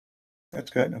That's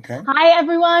good. Okay. Hi,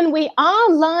 everyone. We are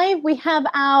live. We have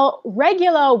our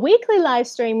regular weekly live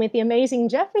stream with the amazing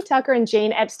Jeffrey Tucker and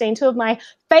Gene Epstein, two of my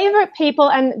favorite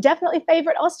people and definitely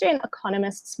favorite Austrian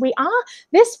economists. We are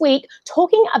this week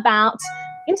talking about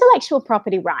intellectual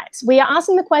property rights. We are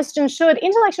asking the question, should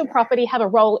intellectual property have a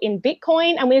role in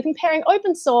Bitcoin? And we're comparing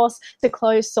open source to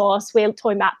closed source. We're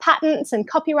talking about patents and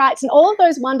copyrights and all of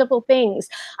those wonderful things.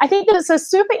 I think that it's a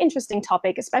super interesting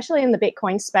topic, especially in the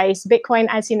Bitcoin space. Bitcoin,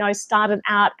 as you know, started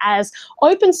out as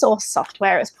open source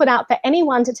software. It's put out for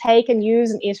anyone to take and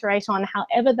use and iterate on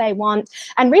however they want.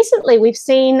 And recently we've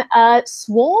seen a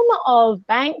swarm of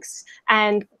banks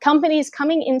and companies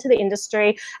coming into the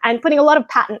industry and putting a lot of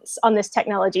patents on this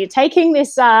technology, taking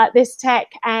this this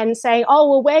tech and saying, oh,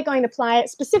 well, we're going to apply it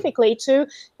specifically to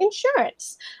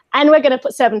insurance. And we're going to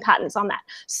put 7 patents on that.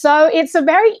 So it's a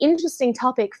very interesting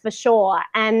topic for sure.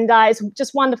 And it's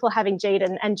just wonderful having Jade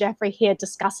and Jeffrey here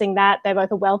discussing that. They're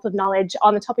both a wealth of knowledge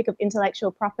on the topic of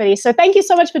intellectual property. So thank you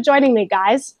so much for joining me,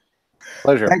 guys.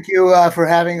 Pleasure. Thank you for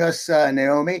having us,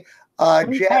 Naomi.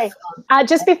 Okay. Jeff?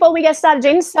 Just before we get started,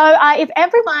 Gene, so if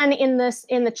everyone in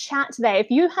the chat today, if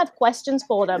you have questions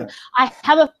for them, I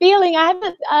have a feeling, I have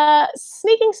a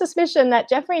sneaking suspicion that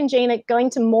Jeffrey and Gene are going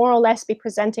to more or less be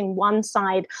presenting one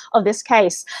side of this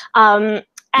case.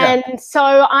 And so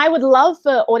I would love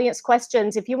for audience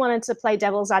questions. If you wanted to play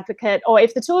devil's advocate, or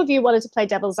if the two of you wanted to play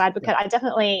devil's advocate, I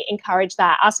definitely encourage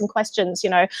that, asking questions, you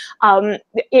know,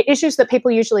 issues that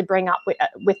people usually bring up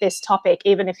with this topic,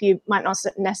 even if you might not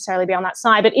necessarily be on that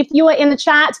side. But if you are in the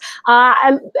chat,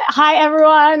 hi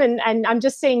everyone, and I'm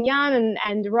just seeing Jan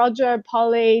and Roger,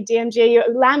 Polly, DMG,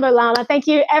 Lambo Llama, thank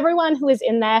you everyone who is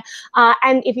in there.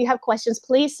 And if you have questions,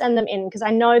 please send them in, because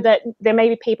I know that there may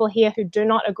be people here who do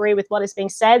not agree with what is being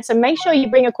said. So make sure you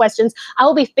bring your questions. I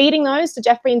will be feeding those to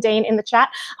Jeffrey and Dean in the chat.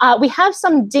 We have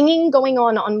some dinging going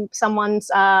on someone's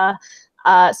side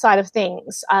of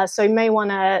things. So you may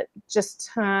want to just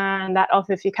turn that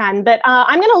off if you can. But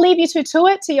I'm going to leave you two to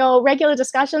it, to your regular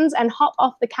discussions, and hop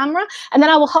off the camera. And then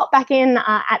I will hop back in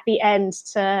at the end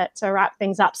to wrap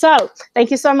things up. So thank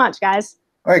you so much, guys.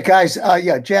 All right, guys.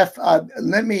 Yeah, Jeff,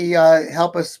 let me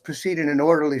help us proceed in an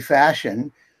orderly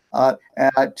fashion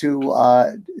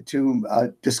to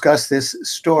discuss this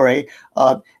story.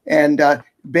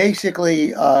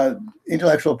 Basically,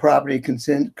 intellectual property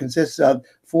consists of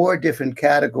 4 different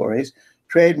categories: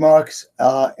 trademarks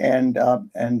and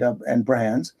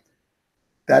brands.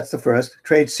 That's the first.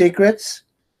 Trade secrets.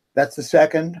 That's the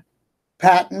second.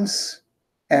 Patents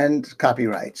and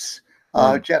copyrights.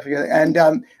 Jeff,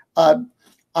 and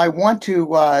I want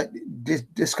to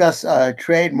discuss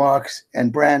trademarks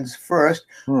and brands first,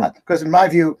 because in my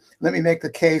view, let me make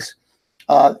the case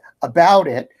about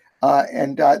it.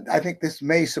 I think this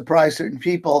may surprise certain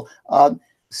people.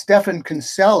 Stefan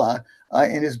Kinsella,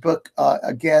 in his book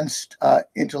Against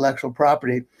Intellectual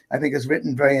Property, I think has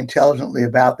written very intelligently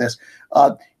about this.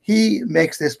 He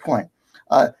makes this point.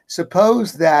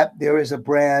 Suppose that there is a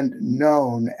brand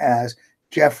known as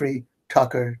Jeffrey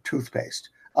Tucker toothpaste.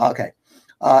 Okay.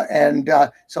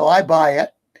 So I buy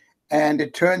it, and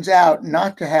it turns out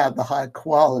not to have the high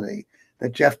quality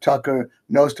that Jeff Tucker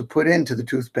knows to put into the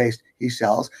toothpaste he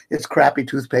sells. It's crappy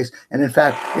toothpaste. And in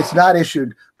fact, it's not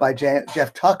issued by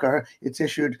Jeff Tucker. It's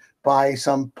issued by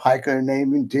some piker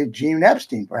named Gene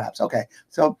Epstein, perhaps. Okay,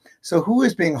 so who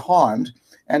is being harmed?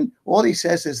 And all he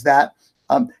says is that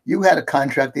you had a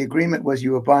contract. The agreement was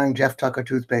you were buying Jeff Tucker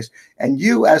toothpaste, and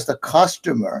you as the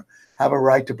customer have a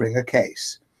right to bring a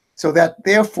case. So that,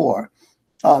 therefore,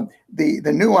 the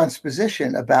nuanced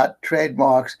position about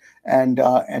trademarks and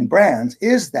brands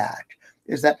is that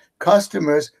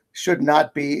customers should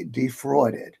not be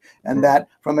defrauded, and that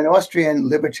from an Austrian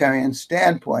libertarian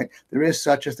standpoint, there is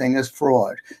such a thing as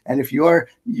fraud. And if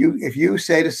you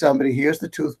say to somebody, "Here's the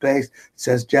toothpaste," it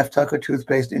says Jeff Tucker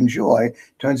toothpaste, enjoy,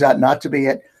 turns out not to be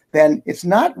it, then it's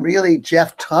not really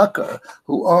Jeff Tucker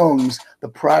who owns the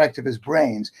product of his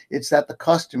brains. It's that the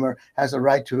customer has a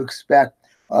right to expect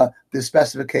the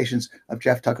specifications of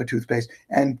Jeff Tucker toothpaste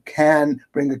and can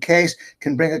bring a case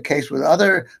with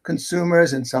other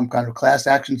consumers in some kind of class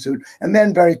action suit. And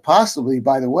then very possibly,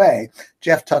 by the way,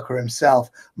 Jeff Tucker himself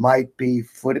might be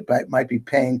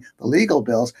paying the legal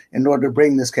bills in order to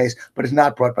bring this case, but it's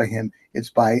not brought by him. It's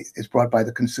brought by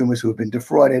the consumers who have been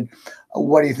defrauded.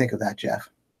 What do you think of that, Jeff?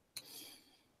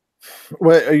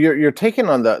 Well, you're taking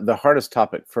on the hardest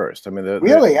topic first. I mean,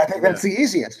 really, I think that's the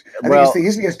easiest. I think it's the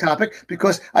easiest topic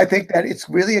because I think that it's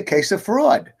really a case of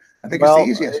fraud. I think it's the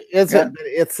easiest.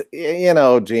 It's you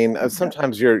know, Gene.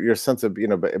 Sometimes your sense of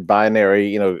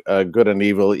binary, good and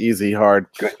evil, easy, hard.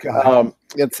 Good God.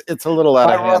 it's a little out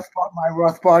of hand. My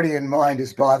Rothbardian mind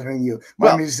is bothering you.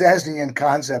 My Misesian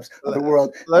concepts of the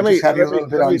world just have you a little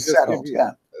bit unsettled.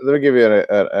 Let me give you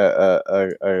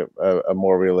a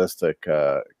more realistic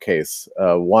case.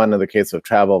 One in the case of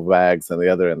travel bags, and the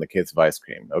other in the case of ice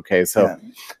cream. Okay, so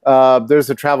there's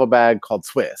a travel bag called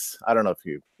Swiss. I don't know if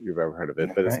you've ever heard of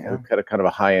it, but it's kind of a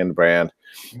high-end brand.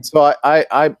 So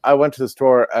I went to the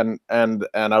store and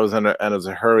I was in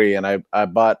a hurry, and I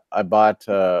bought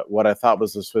what I thought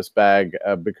was a Swiss bag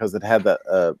because it had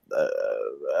a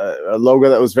logo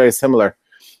that was very similar.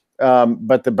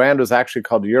 But the brand was actually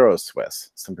called Euro Swiss,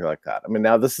 something like that. I mean,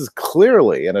 now this is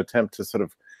clearly an attempt to sort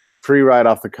of free ride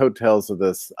off the coattails of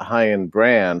this high-end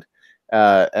brand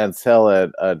and sell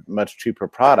a much cheaper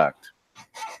product.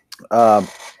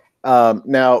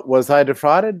 Now, was I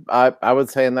defrauded? I would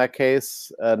say in that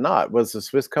case, not. Was the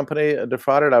Swiss company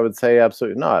defrauded? I would say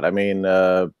absolutely not. I mean,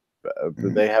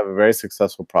 they have a very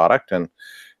successful product,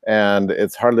 and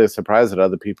it's hardly a surprise that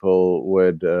other people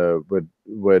would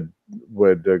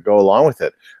go along with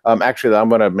it. Actually, I'm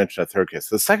going to mention a third case.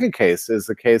 The second case is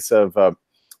the case of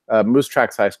Moose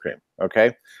Tracks ice cream.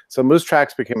 Okay, so Moose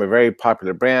Tracks became a very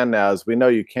popular brand. Now, as we know,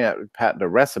 you can't patent a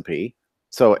recipe,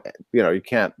 so you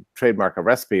can't trademark a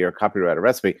recipe or copyright a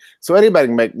recipe. So anybody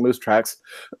can make Moose Tracks,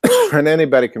 and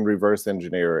anybody can reverse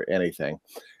engineer anything.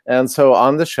 And so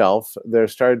on the shelf, there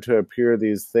started to appear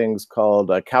these things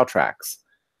called cow tracks.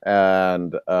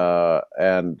 And elk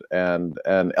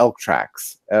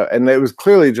tracks, and it was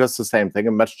clearly just the same thing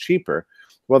and much cheaper.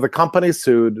 Well, the company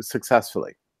sued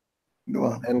successfully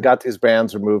and got these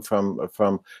brands removed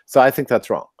from. So I think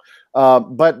that's wrong.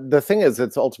 But the thing is,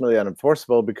 it's ultimately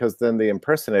unenforceable because then the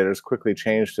impersonators quickly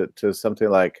changed it to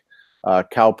something like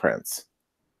cow prints,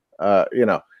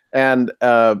 and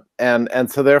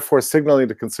so therefore signaling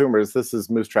to consumers this is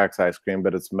Moose Tracks ice cream,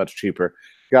 but it's much cheaper.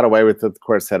 Got away with it. The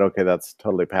court said, okay, that's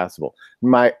totally passable.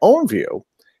 My own view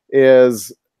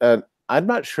is I'm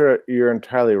not sure you're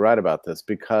entirely right about this,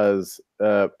 because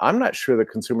I'm not sure that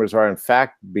consumers are in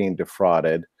fact being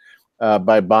defrauded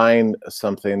by buying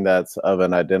something that's of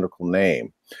an identical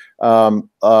name.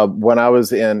 When I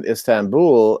was in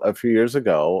Istanbul a few years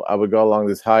ago, I would go along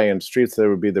these high-end streets. There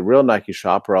would be the real Nike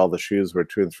shop where all the shoes were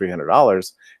 $200 and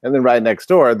 $300, and then right next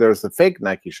door there's the fake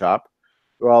Nike shop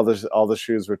where all the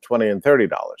shoes were $20 and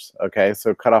 $30. Okay,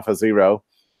 so cut off a zero,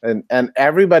 and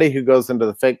everybody who goes into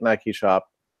the fake Nike shop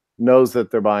knows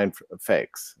that they're buying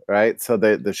fakes, right? So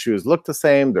the shoes look the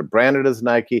same, they're branded as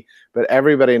Nike, but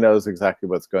everybody knows exactly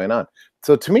what's going on.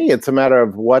 So to me, it's a matter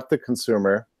of what the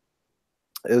consumer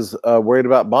is worried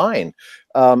about buying.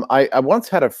 I once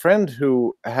had a friend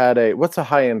who had what's a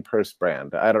high-end purse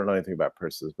brand? I don't know anything about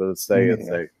purses, but let's say it's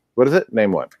a, what is it?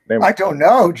 Name one. I don't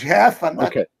know, Jeff. I'm not,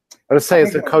 okay. Let's say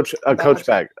it's a Coach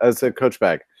bag. It's a Coach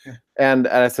bag. Yeah. And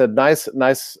I said, nice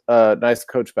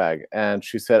Coach bag. And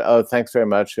she said, oh, thanks very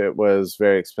much. It was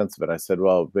very expensive. And I said,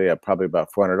 well, yeah, probably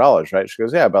about $400, right? She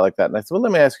goes, yeah, about like that. And I said, well,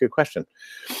 let me ask you a question.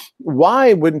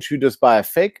 Why wouldn't you just buy a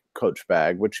fake Coach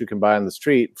bag, which you can buy on the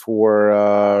street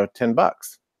for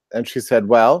 $10? And she said,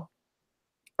 well,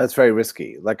 that's very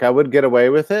risky. Like, I would get away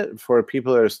with it for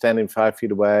people that are standing 5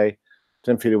 feet away,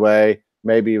 10 feet away,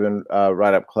 maybe even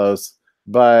right up close.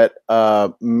 But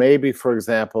maybe, for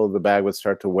example, the bag would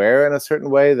start to wear in a certain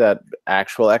way that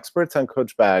actual experts on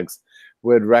Coach bags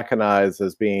would recognize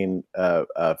as being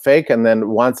fake. And then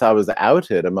once I was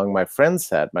outed among my friend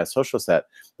set, my social set,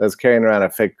 that was carrying around a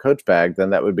fake Coach bag,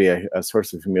 then that would be a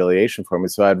source of humiliation for me.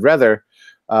 So I'd rather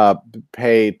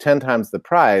pay 10 times the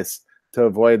price to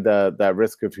avoid that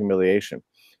risk of humiliation.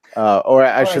 Or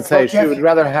I should say, she would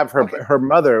rather have her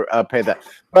mother pay that.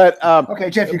 But okay,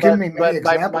 Jeff, you're giving me many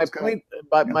examples.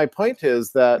 My point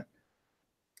is that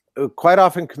quite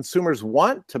often consumers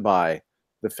want to buy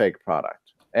the fake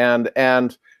product, and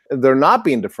they're not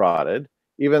being defrauded,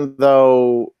 even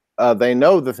though they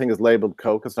know the thing is labeled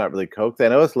Coke. It's not really Coke. They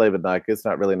know it's labeled Nike. It's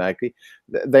not really Nike.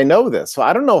 They know this. So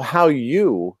I don't know how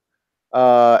you,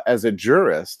 as a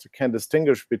jurist, can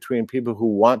distinguish between people who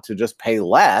want to just pay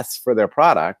less for their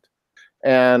product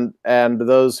and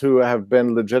those who have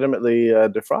been legitimately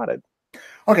defrauded.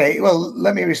 Okay, well,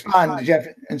 let me respond, Jeff,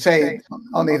 and say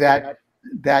only that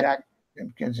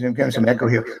getting some echo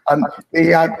here.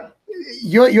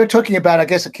 You're talking about, I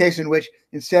guess, a case in which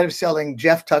instead of selling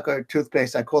Jeff Tucker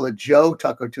toothpaste, I call it Joe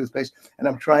Tucker toothpaste, and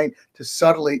I'm trying to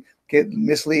subtly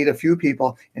mislead a few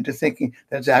people into thinking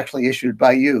that it's actually issued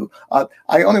by you.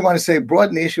 I only want to say,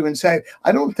 broaden the issue and say,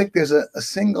 I don't think there's a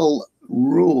single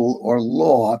rule or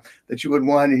law that you would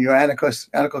want in your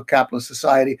anarcho-capitalist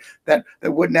society that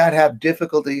would not have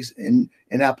difficulties in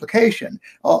application.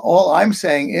 All I'm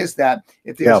saying is that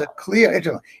if there's a clear,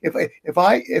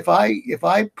 if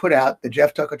I put out the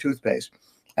Jeff Tucker toothpaste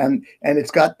and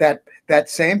it's got that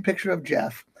same picture of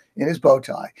Jeff in his bow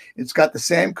tie, it's got the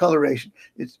same coloration.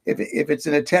 If it's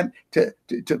an attempt to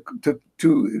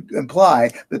imply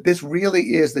that this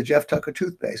really is the Jeff Tucker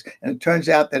toothpaste, and it turns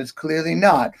out that it's clearly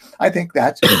not, I think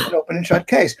that's an open and shut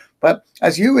case. But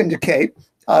as you indicate,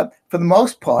 for the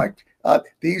most part,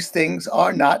 these things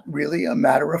are not really a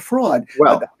matter of fraud.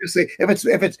 Well, obviously,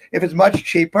 if it's much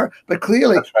cheaper, but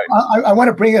clearly, right. I want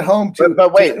to bring it home to.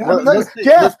 But wait,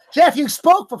 Jeff, you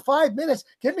spoke for 5 minutes.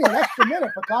 Give me an extra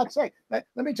minute, for God's sake. Let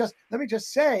me just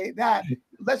say that.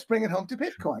 Let's bring it home to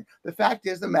Bitcoin. The fact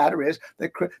is, the matter is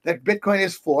that Bitcoin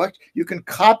is forked. You can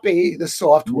copy the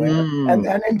software, and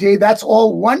indeed, that's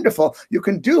all wonderful. You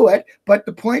can do it, but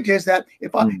the point is that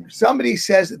if somebody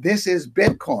says this is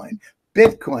Bitcoin,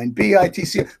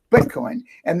 BITC, Bitcoin,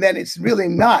 and then it's really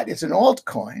not, it's an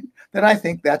altcoin, then I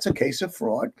think that's a case of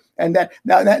fraud. And that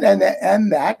now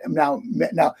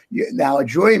a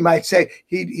jury might say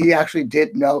he actually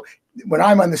did know. When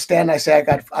I'm on the stand, I say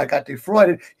I got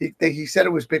defrauded. He said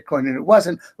it was Bitcoin and it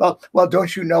wasn't. Well,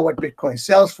 don't you know what Bitcoin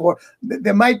sells for?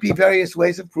 There might be various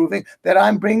ways of proving that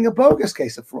I'm bringing a bogus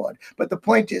case of fraud. But the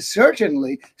point is,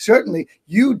 certainly,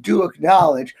 you do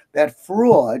acknowledge that a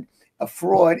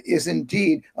fraud is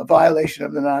indeed a violation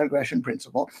of the non-aggression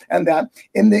principle, and that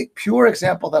in the pure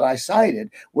example that I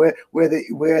cited, where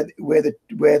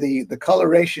the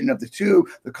coloration of the tube,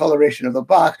 the coloration of the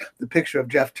box, the picture of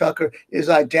Jeff Tucker is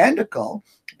identical,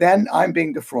 then I'm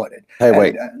being defrauded. Hey,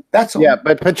 wait, that's all. Yeah,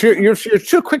 but you're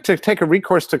too quick to take a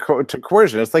recourse to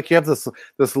coercion. It's like you have this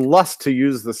lust to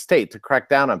use the state to crack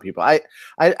down on people. I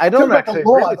don't actually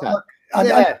agree with that.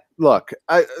 Look,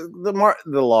 the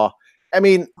law. I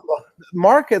mean,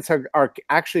 markets are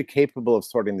actually capable of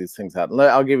sorting these things out.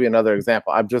 I'll give you another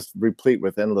example. I'm just replete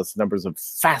with endless numbers of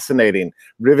fascinating,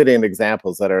 riveting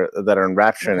examples that are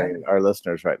enrapturing our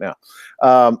listeners right now.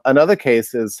 Another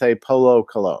case is, say, Polo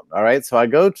cologne. All right, so I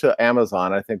go to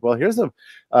Amazon. I think, well, here's a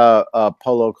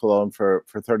Polo cologne for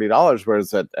 $30,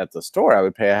 whereas at the store I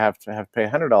would have to pay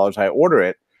 $100. I order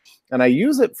it, and I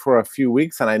use it for a few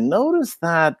weeks, and I notice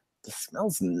that the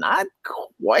smell's not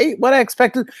quite what I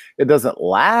expected. It doesn't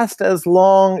last as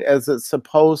long as it's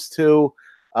supposed to.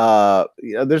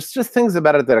 There's just things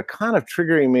about it that are kind of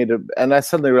triggering me to, and I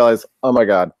suddenly realize, oh my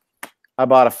God, I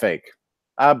bought a fake.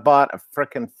 I bought a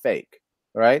frickin' fake,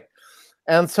 right?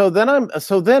 And so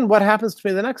then what happens to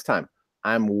me the next time?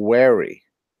 I'm wary.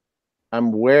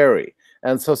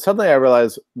 And so suddenly I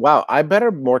realize, wow, I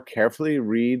better more carefully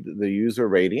read the user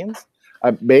ratings.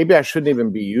 Maybe I shouldn't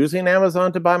even be using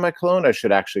Amazon to buy my cologne. I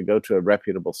should actually go to a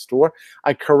reputable store.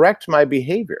 I correct my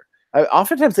behavior.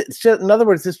 Oftentimes, it's just, in other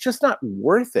words, it's just not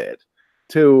worth it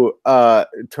to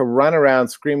run around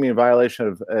screaming in violation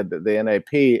of the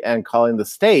NAP and calling the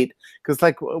state, because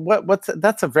like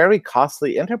that's a very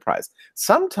costly enterprise.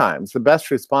 Sometimes the best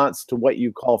response to what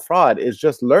you call fraud is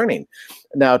just learning.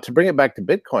 Now, to bring it back to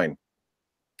Bitcoin,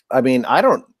 I mean, I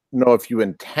don't know if you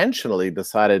intentionally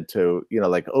decided to,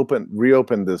 like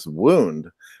reopen this wound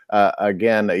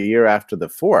again a year after the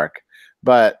fork,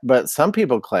 but some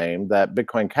people claim that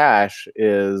Bitcoin Cash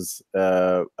is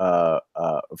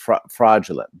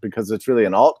fraudulent because it's really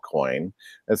an altcoin.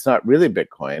 It's not really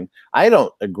Bitcoin. I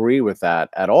don't agree with that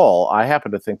at all. I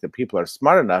happen to think that people are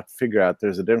smart enough to figure out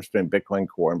there's a difference between Bitcoin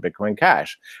Core and Bitcoin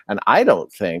Cash, and I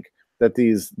don't think that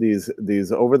these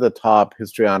over-the-top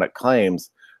histrionic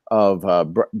claims of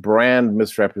brand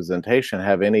misrepresentation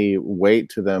have any weight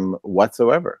to them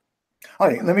whatsoever. All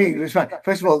right, let me respond.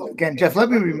 First of all, again, Jeff, let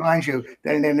me remind you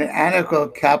that in an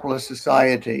anarcho-capitalist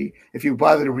society, if you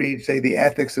bother to read, say, The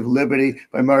Ethics of Liberty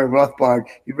by Murray Rothbard,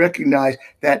 you recognize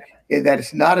that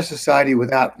it's not a society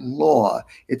without law.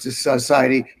 It's a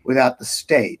society without the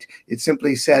state. It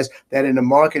simply says that in a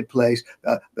marketplace,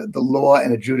 the law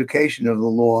and adjudication of the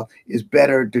law is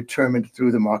better determined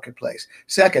through the marketplace.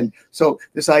 Second, so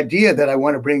this idea that I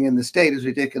want to bring in the state is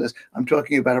ridiculous. I'm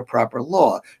talking about a proper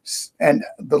law and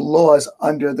the laws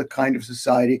under the kind of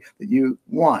society that you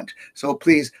want. So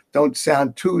please don't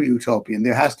sound too utopian.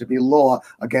 There has to be law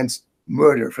against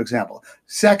murder, for example.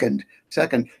 Second,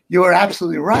 you are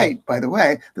absolutely right, by the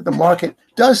way, that the market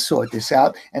does sort this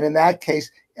out. And in that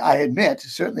case, I admit,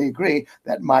 certainly agree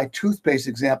that my toothpaste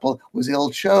example was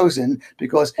ill-chosen,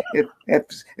 because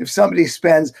if somebody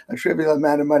spends a trivial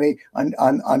amount of money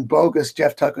on bogus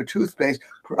Jeff Tucker toothpaste,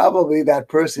 probably that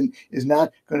person is not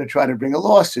going to try to bring a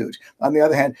lawsuit. On the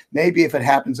other hand, maybe if it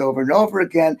happens over and over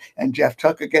again and Jeff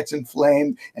Tucker gets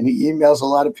inflamed and he emails a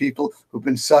lot of people who've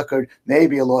been suckered,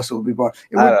 maybe a lawsuit will be brought.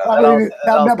 It would probably,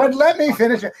 but let me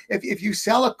finish. If you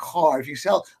sell a car, if you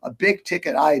sell a big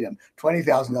ticket item,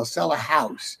 $20,000, they'll sell a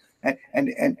house,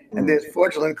 and there's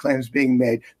fraudulent claims being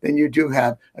made, then you do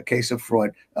have a case of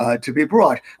fraud to be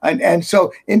brought. And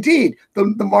so indeed, the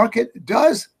market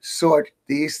does sort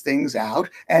these things out,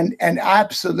 and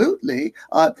absolutely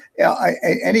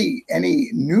any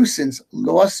nuisance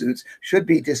lawsuits should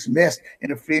be dismissed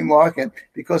in a free market,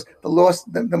 because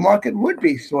the market would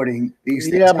be sorting these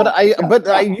things out.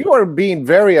 But you are being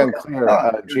very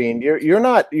unclear, Gene. You're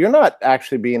not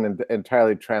actually being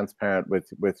entirely transparent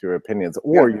with your opinions,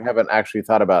 or you haven't actually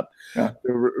thought about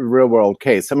the real world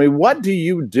case. I mean, what do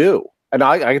you do? And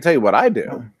I can tell you what I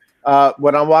do.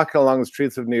 When I'm walking along the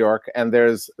streets of New York and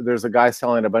there's a guy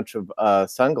selling a bunch of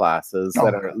sunglasses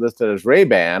that are listed as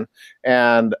Ray-Ban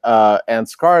and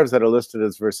scarves that are listed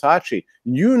as Versace,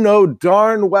 you know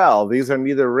darn well these are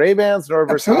neither Ray-Bans nor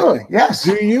Versace. Absolutely, yes.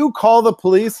 Do you call the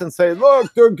police and say,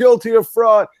 look, they're guilty of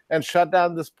fraud, and shut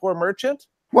down this poor merchant?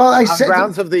 Well, I on said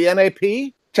grounds of the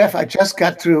NAP? Jeff, I just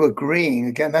got through agreeing.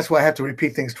 Again, that's why I have to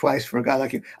repeat things twice for a guy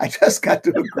like you. I just got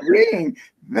through agreeing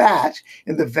that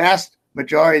in the vast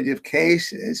majority of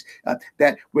cases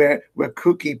that where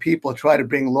kooky people try to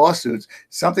bring lawsuits,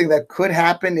 something that could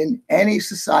happen in any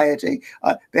society,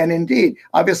 then indeed,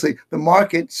 obviously, the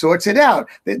market sorts it out.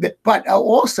 But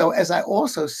also, as I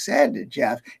also said,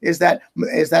 Jeff, is that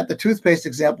the toothpaste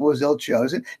example was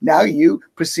ill-chosen. Now you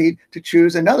proceed to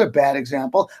choose another bad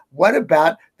example. What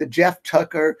about the Jeff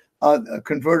Tucker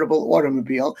convertible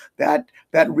automobile that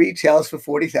retails for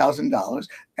 $40,000?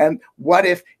 And what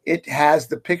if it has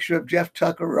the picture of Jeff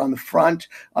Tucker on the front,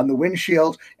 on the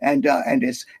windshield, and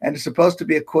it's supposed to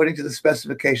be according to the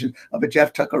specifications of a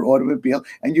Jeff Tucker automobile,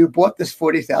 and you bought this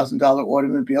 $40,000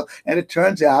 automobile, and it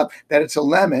turns out that it's a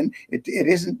lemon. It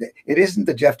isn't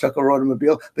the Jeff Tucker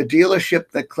automobile. The dealership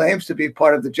that claims to be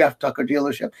part of the Jeff Tucker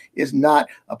dealership is not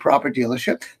a proper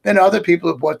dealership. Then other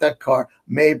people who bought that car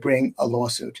may bring a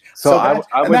lawsuit. So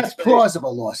that's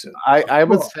plausible lawsuit. I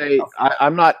would say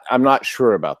I'm not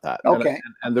sure about that. Okay.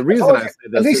 And the reason I say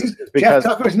this at least is because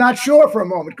Jeff Tucker is not sure for a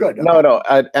moment. Good. Okay. No.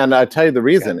 And I tell you the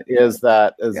reason is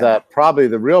that probably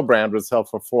the real brand would sell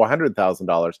for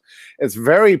 $400,000. It's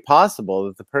very possible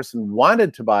that the person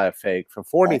wanted to buy a fake for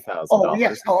 $40,000. Oh,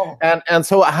 yes. Oh. And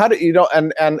so how do you know?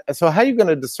 And so how are you going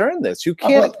to discern this? You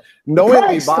can't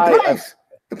knowingly buy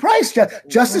the price,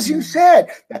 just as you said.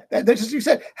 Just as you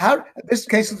said, how this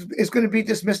case is going to be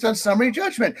dismissed on summary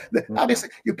judgment. Obviously,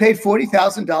 you paid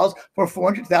 $40,000 for a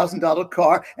 $400,000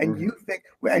 car, and you think,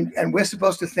 and we're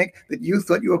supposed to think that you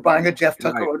thought you were buying a Jeff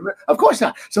Tucker automobile. Of course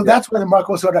not. So that's where the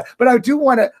market was sorted out. But I do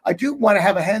want to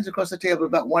have a hands across the table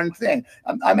about one thing.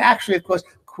 I'm actually, of course,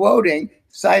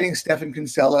 citing Stephan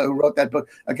Kinsella, who wrote that book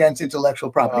Against Intellectual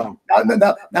Property.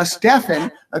 Now, Stephan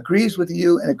agrees with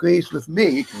you and agrees with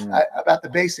me about the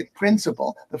basic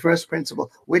principle, the first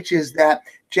principle, which is that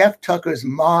Jeff Tucker's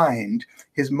mind,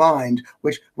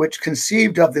 which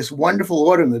conceived of this wonderful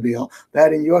automobile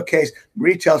that in your case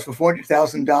retails for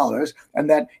 $400,000, and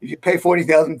that if you pay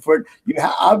 $40,000 for it, you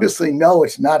obviously know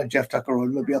it's not a Jeff Tucker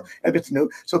automobile if it's new.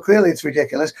 So clearly it's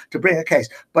ridiculous to bring a case.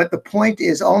 But the point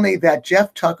is only that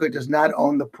Jeff Tucker does not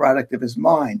own the product of his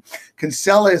mind.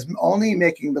 Kinsella is only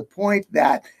making the point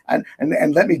that, and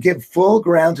let me give full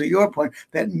ground to your point,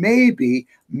 that maybe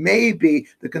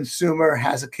the consumer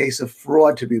has a case of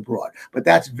fraud to be brought. But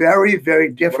that's very, very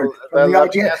different from the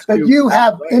idea that you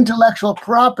have intellectual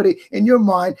property in your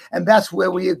mind, and that's where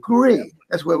we agree.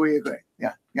 That's where we agree.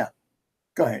 Yeah.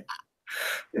 Go ahead.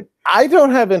 I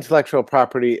don't have intellectual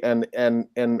property and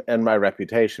my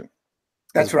reputation.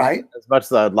 That's right. As much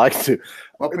as I'd like to.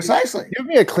 Well, precisely. Give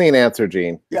me a clean answer,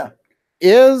 Gene. Yeah.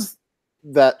 Is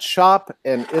that shop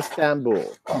in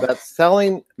Istanbul that's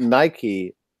selling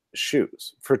Nike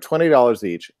shoes for $20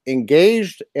 each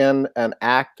engaged in an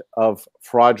act of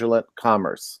fraudulent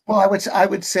commerce? Well, I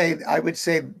would say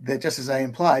that, just as I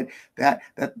implied, that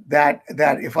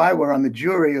if I were on the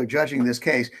jury or judging this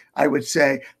case, I would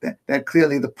say that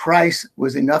clearly the price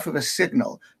was enough of a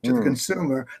signal to the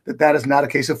consumer that is not a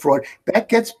case of fraud. That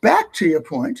gets back to your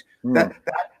point that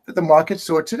the market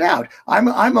sorts it out.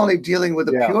 I'm only dealing with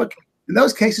a pure case. And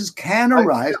those cases can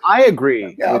arise. I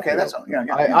agree. Yeah, okay, that's all. Yeah.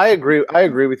 I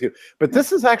agree with you. But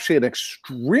this is actually an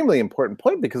extremely important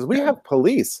point, because we have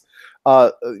police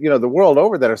you know, the world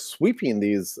over that are sweeping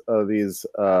these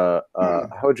how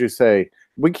would you say?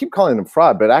 We keep calling them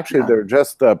fraud, but actually they're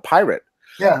just pirate.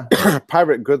 Yeah,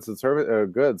 pirate goods and service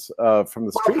goods from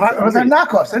the street. Well, they're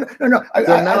knockoffs. No.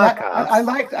 I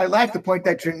like the point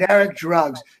that generic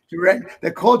drugs,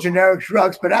 they're called generic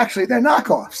drugs, but actually they're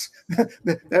knockoffs.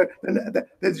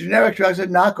 The generic drugs are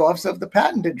knockoffs of the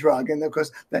patented drug, and of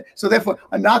course, so therefore,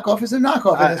 a knockoff is a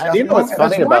knockoff. And you know what's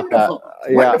funny about that?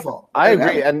 Wonderful. I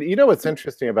agree. And you know what's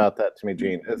interesting about that to me,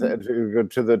 Gene, is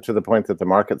to the point that the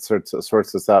market sorts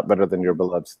this out better than your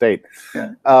beloved state.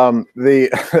 Yeah.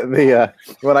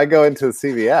 When I go into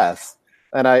CVS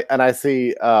and I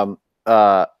see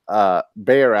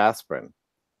Bayer aspirin,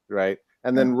 right?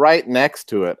 And then right next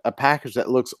to it, a package that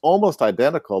looks almost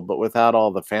identical, but without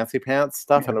all the fancy pants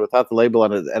stuff and without the label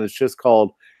on it, and it's just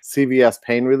called CVS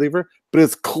pain reliever. But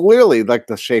it's clearly like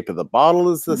the shape of the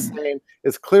bottle is the same.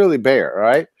 It's clearly Bayer,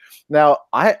 right? Now,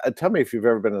 tell me if you've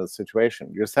ever been in a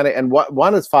situation. You're standing, and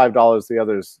one is $5, the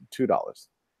other is $2.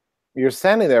 You're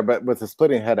standing there, but with a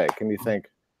splitting headache, and you think,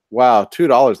 "Wow,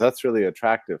 $2, that's really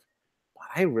attractive." But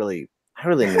I really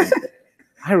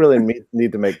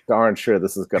need to make darn sure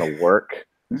this is going to work.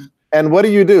 And what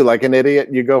do? Like an idiot,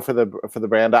 you go for the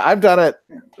brand. I've done it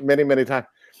many times.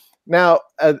 Now,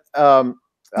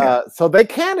 so they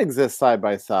can exist side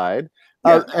by side.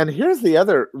 And here's the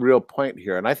other real point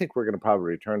here, and I think we're going to probably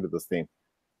return to this theme.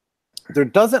 There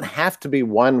doesn't have to be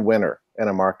one winner in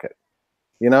a market.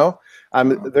 You know,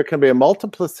 there can be a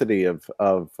multiplicity of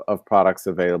products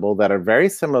available that are very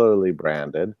similarly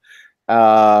branded.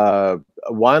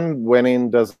 One winning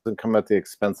doesn't come at the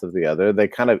expense of the other. They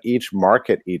kind of each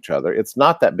market each other. It's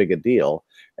not that big a deal,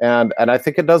 and I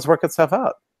think it does work itself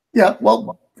out. Yeah,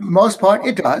 well, for the most part,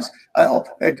 it does.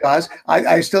 It does.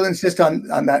 I still insist on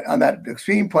that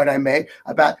extreme point I made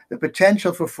about the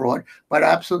potential for fraud, but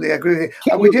I absolutely agree with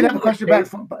you. We did have a question about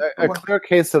a clear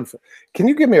case of. Can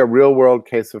you give me a real world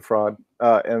case of fraud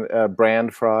and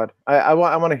brand fraud? I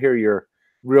want to hear your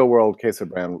real world case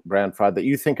of brand fraud that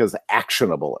you think is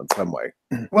actionable in some way.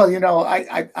 Well, you know,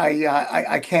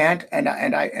 I can't, and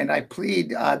I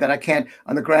plead that I can't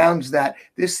on the grounds that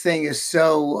this thing is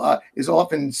is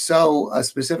often so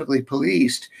specifically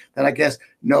policed that I guess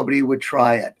nobody would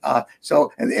try it.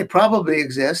 So and it probably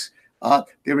exists.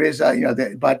 There is,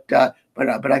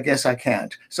 but I guess I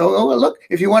can't. So look,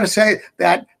 if you want to say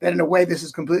that in a way, this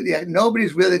is completely,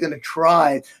 nobody's really going to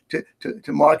try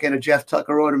to market a Jeff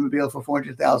Tucker automobile for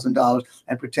 $400,000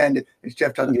 and pretend it's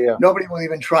Jeff Tucker. Yeah. Nobody will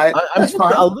even try it. That's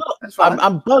fine. That's fine.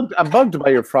 I'm bugged by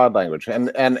your fraud language,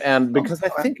 and because I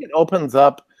think it opens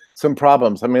up some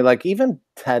problems. I mean, like even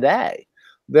today,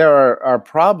 there are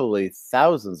probably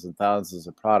thousands and thousands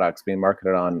of products being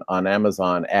marketed on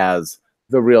Amazon as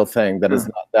the real thing that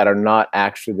are not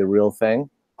actually the real thing.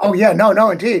 Oh yeah,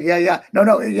 no, indeed, yeah.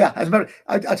 As a matter,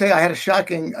 I'll tell you, I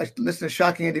listened to a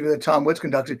shocking interview that Tom Woods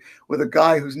conducted with a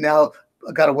guy who's now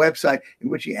got a website in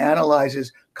which he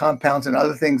analyzes compounds and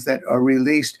other things that are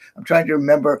released. I'm trying to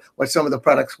remember what some of the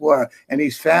products were, and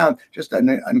he's found just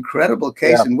an incredible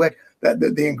case in which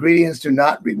the ingredients do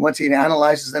not, once he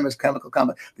analyzes them as chemical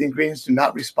compounds, the ingredients do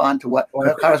not respond to what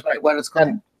corresponds to what it's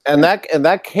called. And in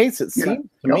that case, it seems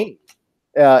to me.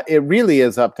 It really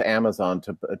is up to Amazon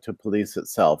to police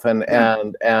itself,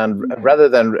 and rather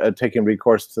than taking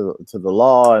recourse to the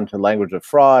law and to language of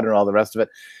fraud and all the rest of it,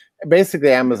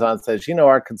 basically Amazon says, you know,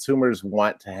 our consumers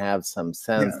want to have some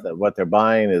sense that what they're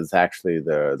buying is actually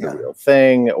the real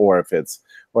thing, or if it's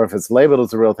labeled as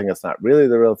the real thing, it's not really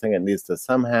the real thing. It needs to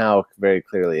somehow very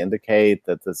clearly indicate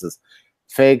that this is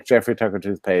fake Jeffrey Tucker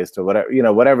toothpaste or whatever, you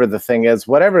know, whatever the thing is,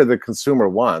 whatever the consumer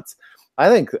wants. I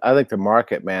think the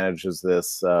market manages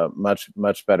this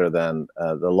much better than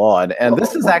the law, and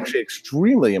this is actually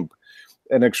extremely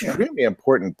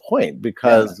important point,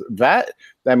 because that,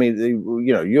 I mean,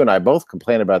 you know, you and I both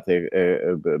complain about the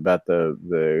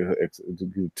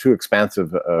too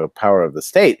expansive power of the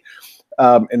state.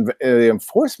 And the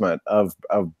enforcement of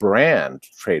brand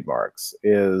trademarks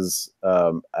is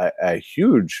a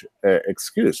huge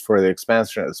excuse for the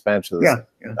expansion of this,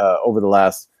 over the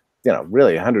last, you know,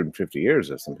 really 150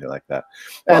 years or something like that.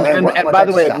 And by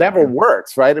the way, it never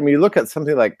works, right? I mean, you look at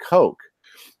something like Coke,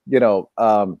 you know,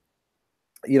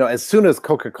 as soon as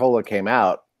Coca-Cola came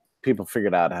out, people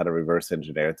figured out how to reverse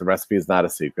engineer it. The recipe is not a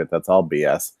secret. That's all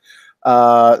BS.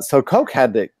 So Coke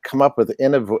had to come up with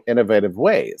innovative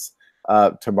ways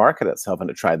to market itself, and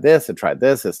it tried this. It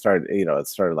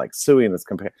started like suing its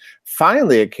company.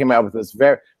 Finally, it came out with this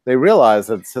they realized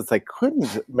that since they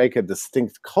couldn't make a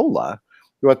distinct cola,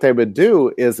 what they would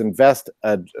do is invest.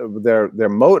 Their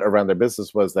moat around their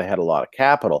business was they had a lot of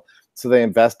capital, so they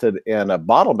invested in a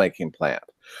bottle making plant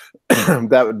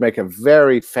that would make a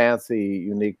very fancy,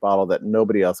 unique bottle that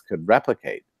nobody else could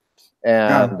replicate,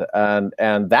 and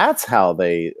that's how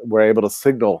they were able to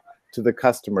signal to the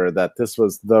customer that this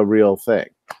was the real thing.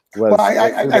 Well,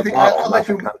 I think I'll let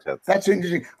you. That's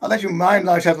interesting. I'll let you mind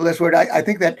launch have the last word. I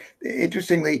think that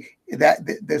interestingly, that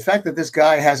the fact that this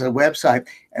guy has a website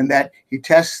and that he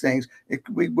tests things,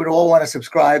 we would all want to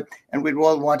subscribe, and we'd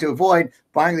all want to avoid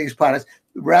buying these products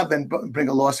rather than bring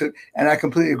a lawsuit. And I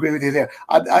completely agree with you there.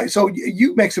 So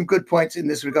you make some good points in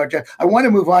this regard, Jeff. I want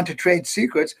to move on to trade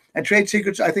secrets, and trade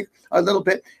secrets I think are a little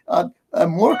bit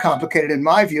more complicated in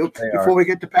my view before we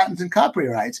get to patents and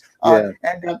copyrights.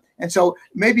 And so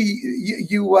maybe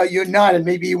you're not, and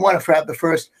maybe you want to have the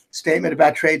first statement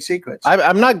about trade secrets.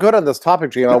 I'm not good on this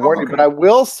topic, Gene, but I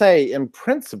will say in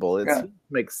principle, it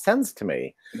makes sense to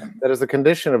me that as a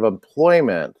condition of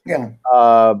employment,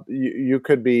 you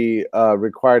could be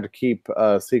required to keep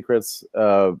secrets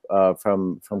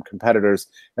from competitors,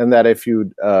 and that if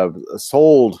you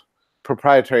sold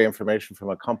proprietary information from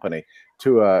a company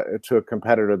to a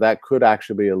competitor, that could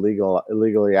actually be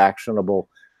illegally actionable.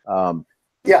 And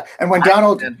when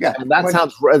Donald, and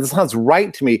that sounds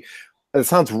right to me. It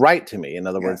sounds right to me. In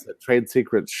other words, that trade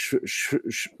secrets should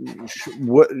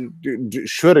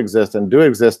exist and do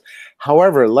exist.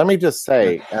 However, let me just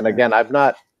say, and again, I've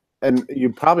not, and you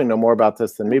probably know more about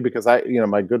this than me because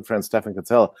my good friend Stefan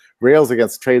Kinsella rails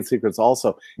against trade secrets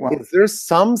also. Is there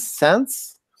some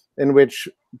sense in which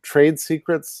trade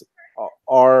secrets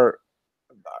are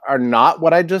not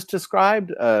what I just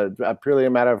described, purely a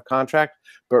matter of contract,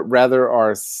 but rather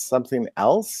are something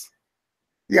else?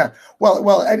 Yeah,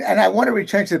 well, and I want to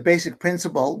return to the basic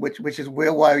principle, which is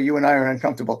why you and I are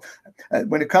uncomfortable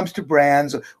when it comes to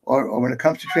brands or when it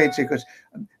comes to trade secrets.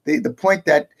 The point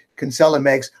that Kinsella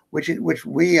makes, which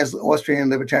we as Austrian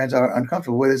libertarians are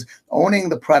uncomfortable with, is owning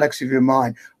the products of your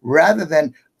mind rather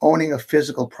than owning a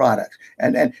physical product.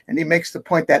 And he makes the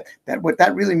point that what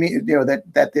that really means,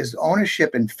 that there's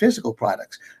ownership in physical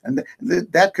products, and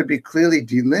that could be clearly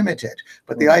delimited.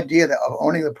 But the idea of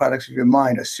owning the products of your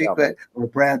mind, a secret or a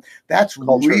brand, that's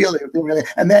really,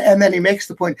 and then he makes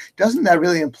the point, doesn't that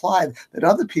really imply that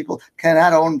other people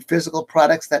cannot own physical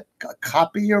products that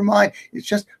copy your mind? It's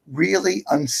just really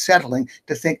unsettling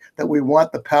to think that we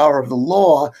want the power of the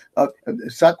law,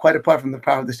 it's not quite apart from the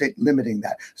power of the state, limiting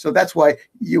that. So that's why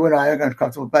you and I are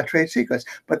uncomfortable about trade secrets.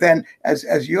 But then,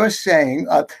 as you're saying,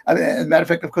 as a matter of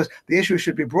fact, of course, the issue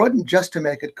should be broadened just to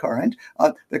make it current.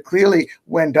 That clearly,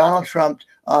 when Donald Trump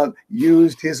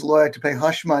used his lawyer to pay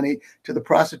hush money to the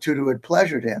prostitute who had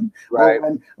pleasured him,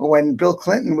 or when Bill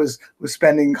Clinton was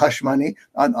spending hush money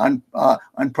on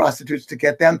prostitutes to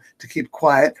get them to keep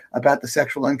quiet about the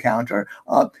sexual encounter,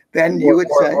 then you would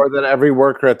say, or that every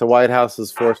worker at the White House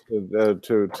is forced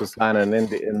to sign a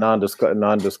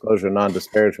non-disclosure,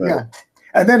 non-disparagement. Yeah.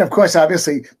 And then, of course,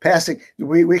 obviously,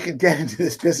 we could get into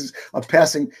this business of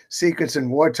passing secrets in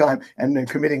wartime and then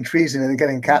committing treason and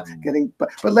getting. But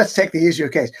let's take the easier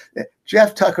case.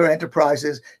 Jeff Tucker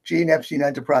Enterprises, Gene Epstein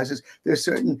Enterprises. There's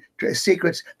certain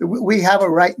secrets that we have a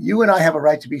right. You and I have a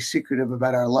right to be secretive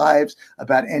about our lives,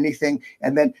 about anything.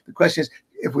 And then the question is,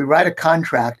 if we write a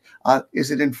contract,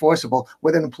 is it enforceable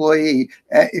with an employee?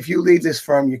 If you leave this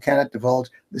firm, you cannot divulge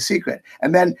the secret.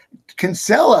 And then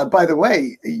Kinsella, by the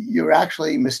way, you're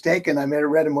actually mistaken. I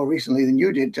read him more recently than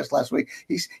you did just last week.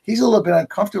 He's a little bit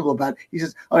uncomfortable about it. He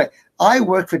says, all right, I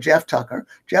work for Jeff Tucker.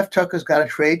 Jeff Tucker's got a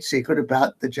trade secret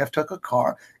about the Jeff Tucker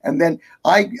car. And then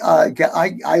I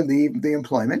leave the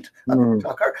employment of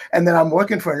Tucker. And then I'm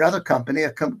working for another company,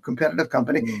 a competitive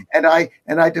company. And I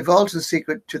divulge the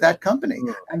secret to that company.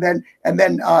 And then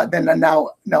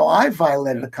now I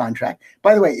violated a contract.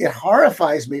 By the way, it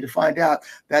horrifies me to find out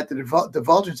that the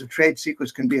divulgence of trade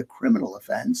secrets can be a criminal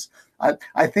offense.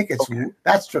 I think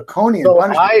that's draconian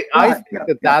punishment. I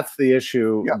think that's the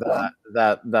issue.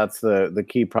 That's the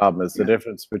key problem is the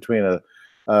difference between an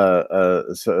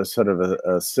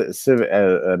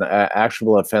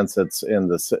actionable offense that's in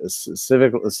the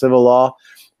civil law,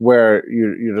 where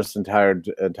you're just entitled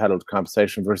to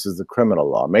compensation, versus the criminal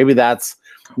law. Maybe that's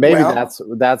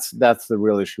the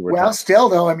real issue. Still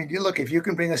though, you look, if you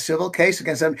can bring a civil case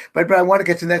against them, but I want to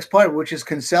get to the next part, which is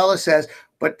Kinsella says,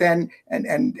 but then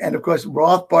and of course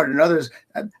Rothbard and others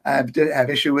have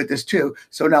issue with this too.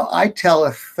 So now I tell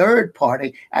a third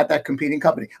party at that competing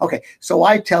company. Okay, so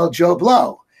I tell Joe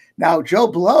Blow. Now, Joe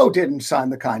Blow didn't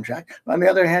sign the contract. On the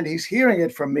other hand, he's hearing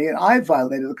it from me, and I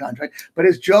violated the contract. But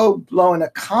is Joe Blow an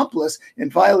accomplice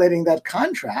in violating that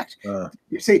contract?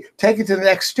 You see, take it to the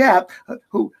next step.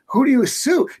 Who who do you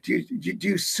sue? Do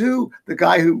you sue the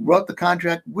guy who wrote the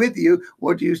contract with you,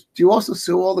 or do you also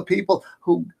sue all the people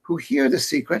who hear the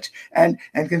secret? And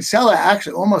Kinsella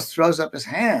actually almost throws up his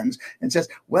hands and says,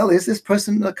 well, is this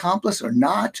person an accomplice or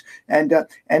not? And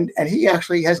he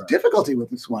actually has difficulty with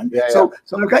this one. Yeah, so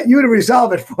I've got you to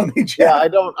resolve it for me, Jeff.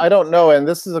 Yeah, I don't know, and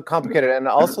this is a complicated, and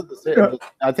also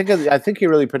I think you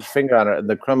really put your finger on it,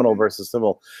 the criminal versus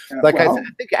civil. Like I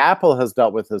think Apple has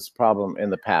dealt with this problem in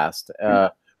the past,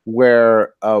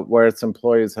 where its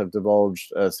employees have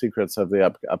divulged secrets of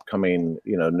the upcoming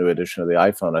new edition of the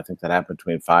iPhone. I think that happened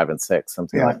between 5 and 6,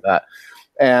 something like that.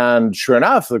 And sure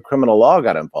enough, the criminal law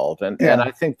got involved, and I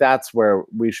think that's where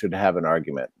we should have an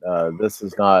argument. This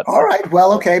is not all right.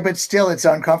 Well, okay, but still, it's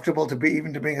uncomfortable to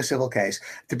bring a civil case.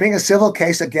 To bring a civil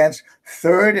case against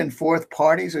third and fourth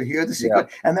parties who hear the secret,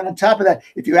 and then on top of that,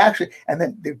 if you actually,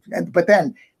 but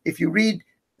then if you read.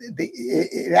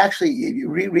 You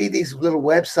read these little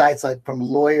websites like from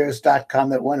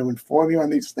lawyers.com that want to inform you on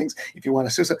these things if you want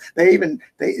to sue. So they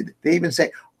even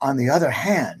say, on the other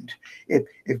hand, if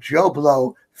Joe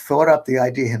Blow thought up the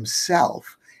idea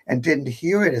himself and didn't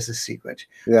hear it as a secret,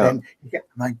 then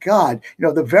my God,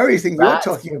 the very thing you're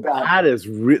talking about.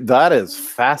 That is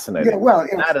fascinating. Yeah, well,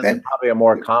 that is probably a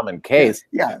more common case.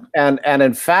 Yeah. And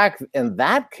in fact, in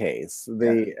that case,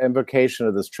 the invocation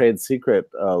of this trade secret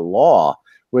law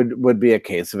would be a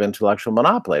case of intellectual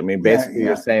monopoly. I mean, basically,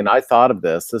 you're saying, I thought of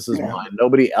this. This is mine.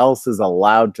 Nobody else is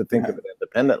allowed to think of it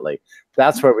independently.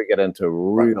 That's where we get into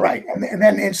real. Right.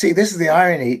 And see, this is the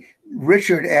irony.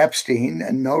 Richard Epstein,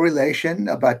 and no relation,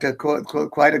 but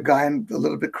quite a guy and a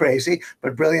little bit crazy,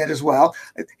 but brilliant as well.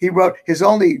 He wrote his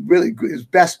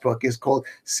best book is called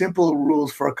Simple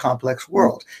Rules for a Complex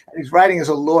World. And he's writing as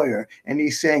a lawyer, and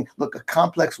he's saying, look, a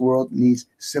complex world needs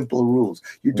simple rules.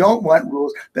 You don't want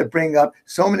rules that bring up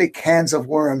so many cans of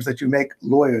worms that you make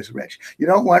lawyers rich. You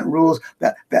don't want rules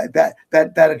that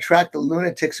attract the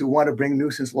lunatics who want to bring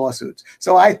nuisance lawsuits.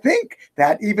 So I think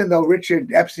that even though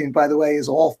Richard Epstein, by the way, is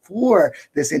all for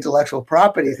this intellectual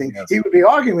property thing, he would be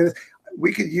arguing with us.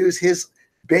 We could use his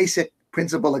basic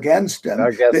principle against him.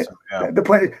 The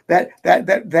point is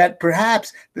that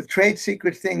perhaps the trade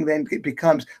secret thing then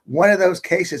becomes one of those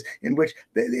cases in which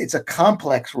it's a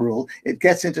complex rule. It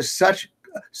gets into such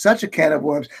a can of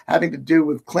worms having to do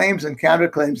with claims and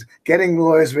counterclaims, getting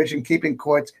lawyers rich and keeping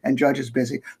courts and judges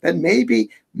busy, that maybe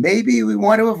we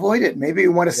want to avoid it. Maybe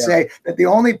we want to say that the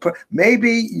only,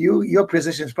 maybe your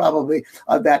position is probably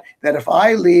that if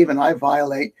I leave and I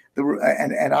violate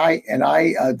and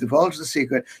I divulge the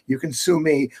secret, you can sue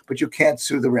me, but you can't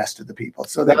sue the rest of the people.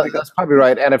 So that's probably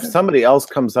right. And if somebody else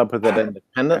comes up with it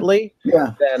independently,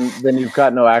 then you've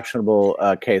got no actionable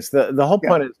case. The whole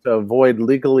point is to avoid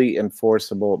legally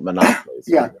enforceable monopolies.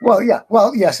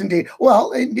 Well, yes, indeed.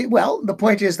 Well, the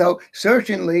point is, though,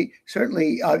 certainly,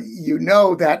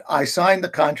 that I signed the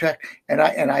contract and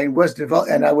I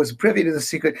was privy to the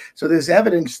secret. So there's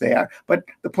evidence there. But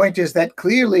the point is that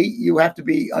clearly you have to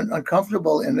be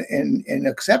uncomfortable in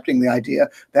accepting the idea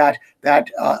that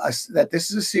this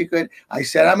is a secret. I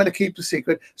said I'm going to keep the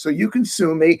secret, so you can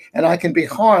sue me, and I can be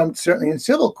harmed certainly in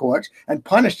civil court and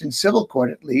punished in civil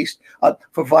court at least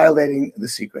for violating the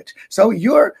secret. So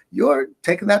you're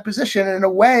taking that position, and in a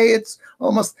way, it's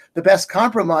almost the best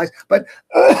compromise. But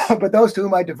those to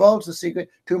whom I divulge the secret,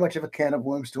 too much of a can of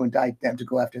worms to indict them, to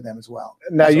go after them as well.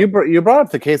 Now you brought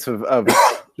up the case of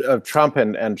Trump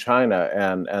and China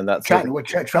and that China with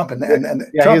Trump and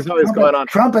he's always going on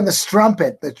Trump and the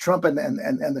strumpet, the Trump and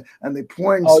the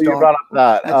porn star. Oh, you brought up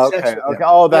that. Okay.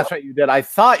 Oh, that's right, you did. I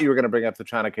thought you were going to bring up the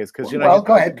China case because Well,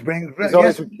 go ahead. He's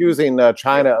always accusing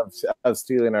China of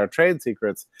stealing our trade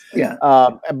secrets.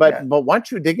 But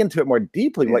once you dig into it more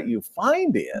deeply, what you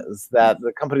find is that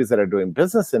the companies that are doing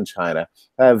business in China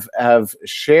have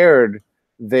shared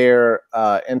their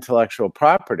intellectual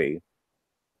property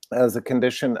as a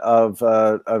condition of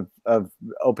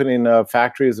opening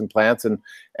factories and plants and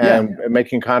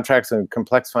making contracts and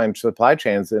complexifying supply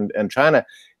chains in China.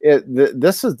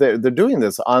 They're doing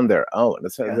this on their own.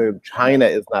 China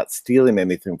is not stealing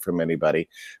anything from anybody.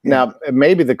 Now,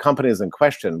 maybe the companies in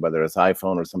question, whether it's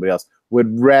iPhone or somebody else,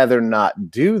 would rather not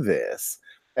do this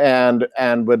and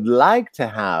would like to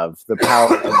have the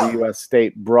power of the U.S.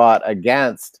 state brought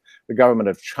against the government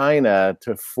of China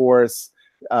to force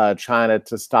China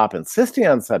to stop insisting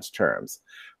on such terms.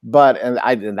 But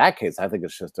in that case, I think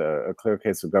it's just a clear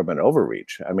case of government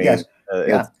overreach. I mean,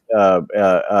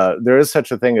 there is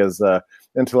such a thing as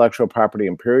intellectual property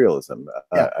imperialism,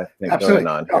 I think, absolutely. going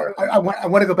on here. I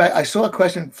want to go back. I saw a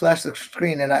question flash the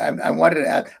screen, and I wanted to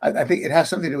add, I think it has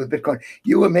something to do with Bitcoin.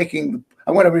 You were making,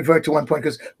 I want to revert to one point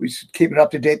because we should keep it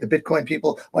up to date. The Bitcoin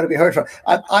people want to be heard from.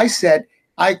 I said,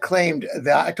 I claimed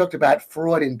that I talked about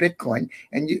fraud in Bitcoin,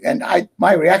 and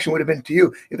my reaction would have been to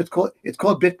you, if it's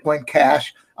called Bitcoin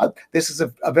Cash. This is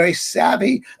a very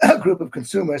savvy group of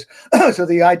consumers, so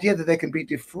the idea that they can be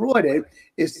defrauded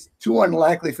is too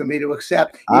unlikely for me to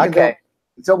accept. Okay.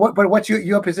 So what? But what's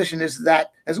your position is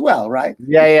that as well, right?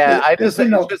 Yeah. It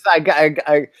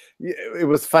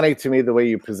was funny to me the way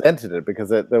you presented it, because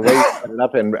the way you put it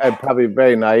up, and probably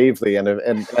very naively,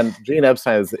 and Gene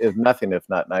Epstein is nothing if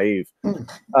not naive.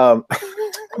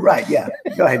 Right. Yeah.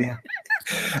 Go ahead. Yeah.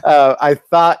 I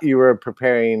thought you were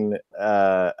preparing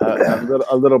a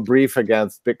little brief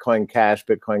against Bitcoin Cash,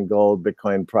 Bitcoin Gold,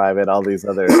 Bitcoin Private, all these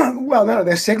other. Well, no,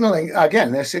 they're signaling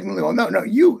again. They're signaling. Well, no.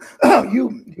 You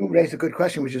raised a good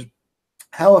question, which is,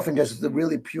 how often does the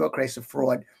really pure case of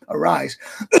fraud arise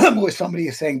where somebody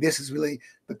is saying this is really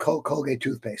the Colgate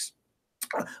toothpaste?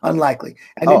 Unlikely.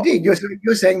 And indeed,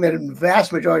 you're saying that in the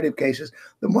vast majority of cases,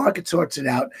 the market sorts it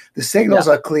out. The signals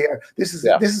are clear. This is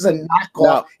a knockoff.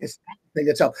 No. It's not the thing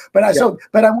itself. But I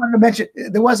wanted to mention,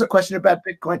 there was a question about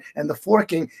Bitcoin and the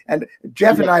forking, and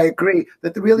Jeff and I agree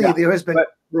that there has been.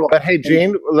 But hey,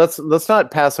 Gene, let's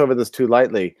not pass over this too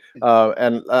lightly.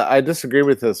 And I disagree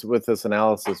with this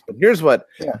analysis. But here's what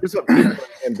people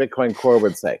in Bitcoin Core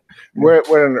would say: we're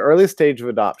in an early stage of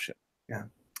adoption. Yeah.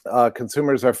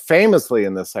 Consumers are famously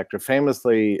in this sector,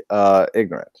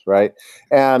 ignorant, right?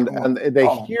 And they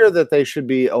hear that they should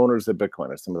be owners of Bitcoin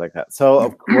or something like that. So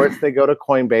of course they go to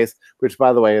Coinbase, which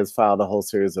by the way has filed a whole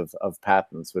series of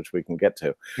patents, which we can get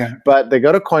to. Yeah. But they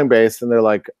go to Coinbase and they're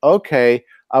like, okay,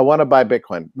 I want to buy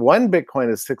Bitcoin. One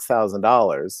Bitcoin is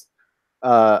 $6,000.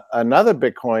 Another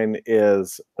Bitcoin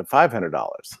is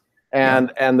 $500.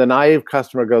 And the naive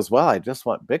customer goes, well, I just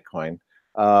want Bitcoin.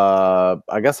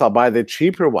 I guess I'll buy the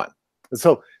cheaper one.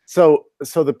 So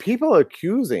the people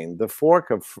accusing the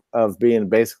fork of being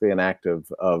basically an act of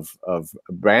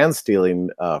brand stealing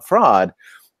fraud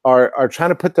are trying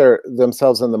to put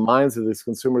themselves in the minds of these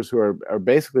consumers who are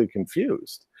basically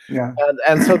confused. Yeah.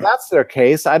 And so that's their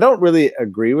case. I don't really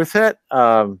agree with it.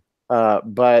 But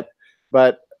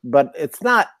it's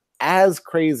not as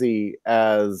crazy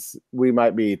as we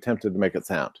might be tempted to make it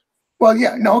sound. Well,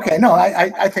 yeah, no, okay, no,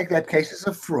 I think that case is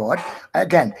a fraud.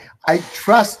 Again, I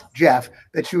trust, Jeff,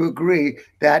 that you agree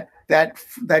that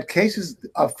cases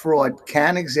of fraud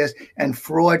can exist, and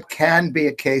fraud can be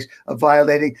a case of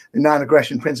violating the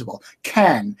non-aggression principle.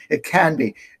 It can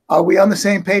be. Are we on the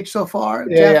same page so far,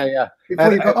 Jeff? Yeah.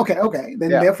 Before you go, okay. Then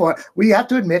therefore, we have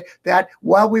to admit that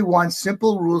while we want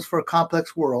simple rules for a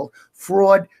complex world,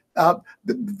 fraud.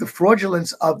 The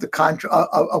fraudulence of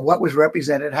of what was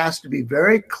represented has to be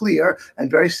very clear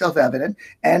and very self-evident.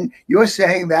 And you're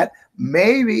saying that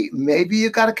maybe you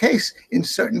got a case in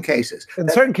certain cases.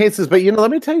 Certain cases, but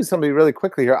let me tell you something really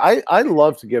quickly here. I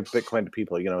love to give Bitcoin to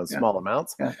people, in small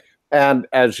amounts. Yeah. And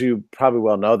as you probably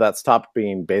well know, that stopped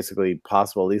being basically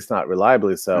possible, at least not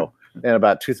reliably so, in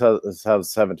about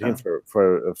 2017 for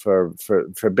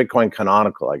Bitcoin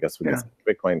Canonical, I guess we can say,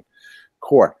 Bitcoin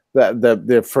Core,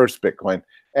 the first Bitcoin.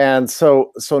 And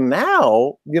so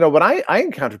now, when I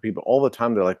encounter people all the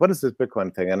time, they're like, what is this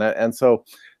Bitcoin thing? And so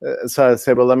I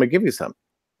say, well, let me give you some.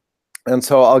 And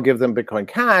so I'll give them Bitcoin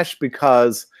Cash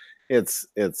because it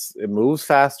moves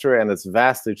faster and it's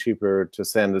vastly cheaper to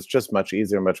send. It's just much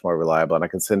easier, much more reliable. And I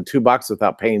can send $2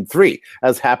 without paying $3,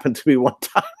 as happened to be one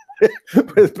time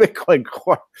with Bitcoin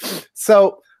Core.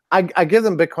 So I give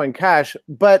them Bitcoin Cash,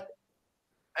 but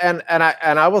and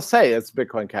I will say it's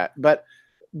Bitcoin Cash, but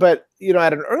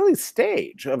at an early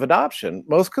stage of adoption,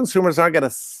 most consumers aren't going to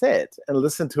sit and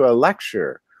listen to a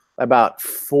lecture about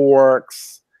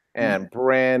forks and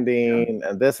branding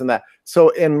and this and that.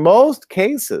 So in most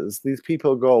cases, these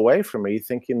people go away from me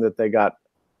thinking that they got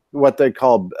what they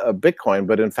call Bitcoin,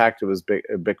 but in fact it was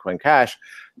Bitcoin Cash.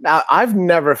 Now, I've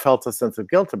never felt a sense of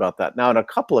guilt about that. Now, in a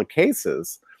couple of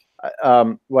cases,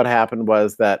 what happened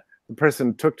was that the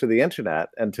person took to the internet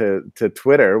and to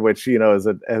Twitter, which is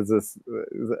this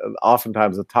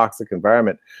oftentimes a toxic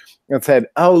environment, and said,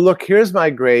 "Oh, look, here's my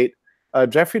great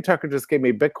Jeffrey Tucker just gave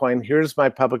me Bitcoin. Here's my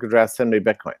public address. Send me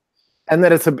Bitcoin." And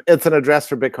then it's an address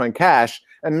for Bitcoin Cash.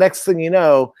 And next thing you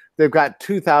know, they've got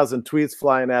 2,000 tweets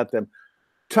flying at them.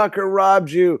 Tucker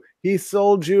robbed you. He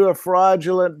sold you a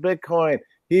fraudulent Bitcoin.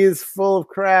 He's full of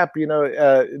crap.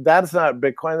 That's not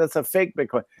Bitcoin. That's a fake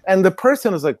Bitcoin. And the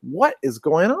person is like, what is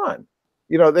going on?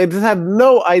 They just have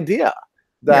no idea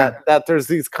that there's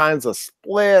these kinds of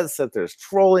splits, that there's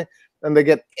trolling. and they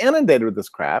get inundated with this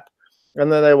crap,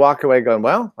 and then they walk away going,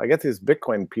 well, I guess these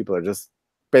Bitcoin people are just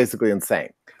basically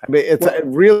insane. I mean, it's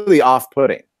really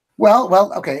off-putting.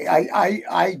 Well, okay.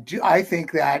 I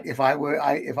think that if I were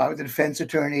the defense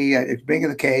attorney, bringing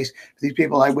the case for these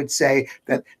people, I would say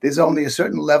that there's only a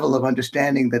certain level of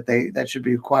understanding that should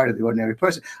be required of the ordinary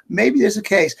person. Maybe there's a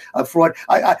case of fraud.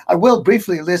 I will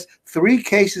briefly list 3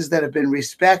 cases that have been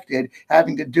respected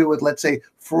having to do with, let's say,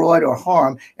 fraud or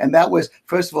harm. And that was,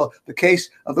 first of all, the case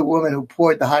of the woman who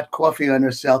poured the hot coffee on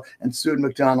herself and sued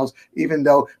McDonald's, even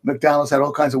though McDonald's had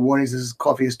all kinds of warnings, this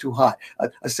coffee is too hot.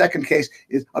 A second case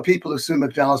is people who sue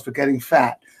McDonald's for getting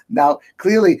fat. Now,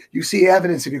 clearly, you see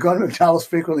evidence if you go to McDonald's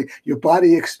frequently, your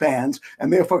body expands,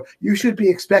 and therefore you should be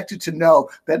expected to know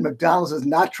that McDonald's is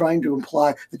not trying to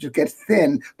imply that you get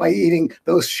thin by eating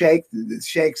those shakes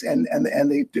and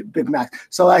the Big Macs.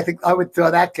 So I think I would throw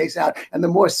that case out. And the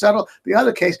more subtle, the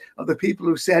other case of the people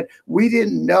who said, we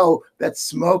didn't know that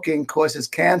smoking causes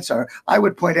cancer, I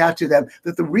would point out to them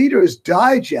that the Reader's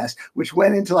Digest, which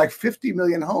went into like 50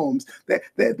 million homes,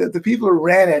 the people who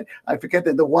ran it, I forget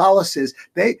the Wallaces,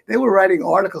 they were writing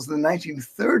articles in the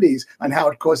 1930s on how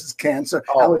it causes cancer,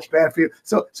 how it's bad for you.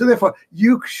 So therefore,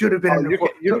 you should have been.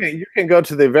 You can go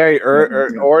to the very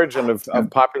origin of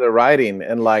popular writing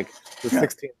in like the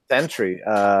 16th century.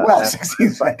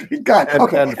 16th century. God.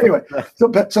 Anyway,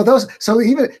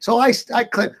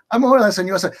 I'm more or less on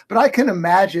your side, but I can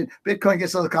imagine Bitcoin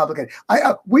gets a little complicated.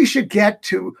 We should get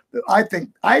to. I think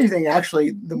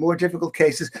actually the more difficult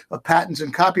cases of patents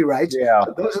and copyrights. Yeah.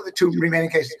 Those are the 2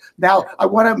 remaining cases. Now I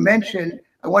want to mention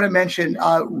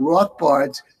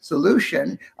Rothbard's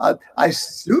solution. I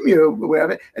assume you're aware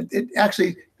of it. It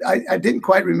actually, I didn't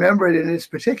quite remember it in its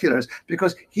particulars,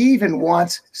 because he even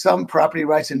wants some property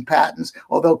rights and patents,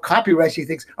 although copyrights he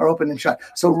thinks are open and shut.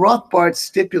 So Rothbard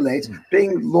stipulates,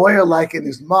 being lawyer-like in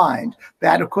his mind,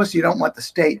 that of course you don't want the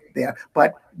state there,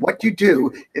 but what you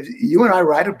do, if you and I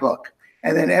write a book,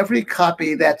 and then every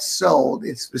copy that's sold,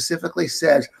 it specifically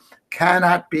says,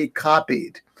 cannot be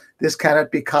copied. This cannot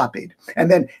be copied.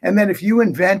 And then if you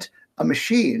invent a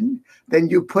machine, then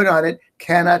you put on it,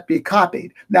 cannot be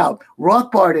copied. Now,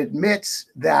 Rothbard admits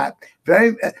that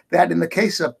in the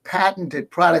case of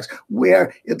patented products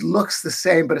where it looks the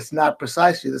same, but it's not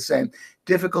precisely the same,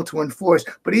 difficult to enforce,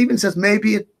 but he even says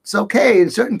maybe it's okay in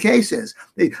certain cases.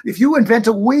 If you invent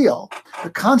a wheel,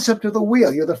 the concept of the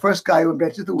wheel, you're the first guy who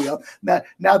invented the wheel. Now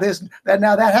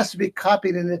that has to be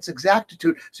copied in its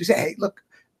exactitude. So you say, hey, look,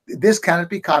 this cannot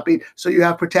be copied, so you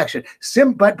have protection.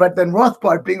 But then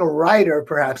Rothbard, being a writer,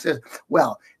 perhaps says,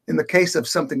 well, in the case of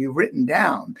something you've written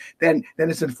down, then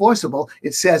it's enforceable.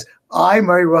 It says, I,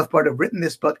 Murray Rothbard, have written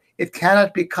this book. It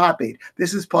cannot be copied.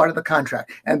 This is part of the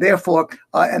contract. And therefore,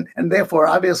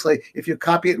 obviously, if you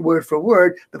copy it word for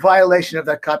word, the violation of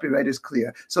that copyright is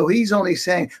clear. So he's only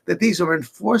saying that these are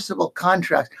enforceable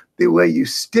contracts the way you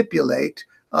stipulate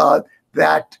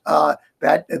that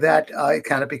it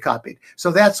cannot be copied.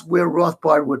 So that's where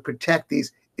Rothbard would protect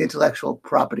these intellectual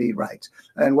property rights.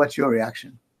 And what's your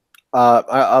reaction?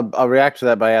 I'll react to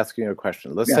that by asking you a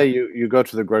question. Let's say you go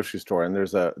to the grocery store and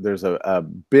there's a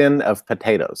bin of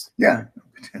potatoes. Yeah,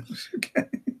 potatoes. Okay.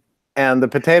 And the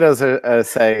potatoes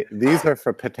say, these are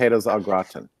for potatoes au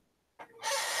gratin.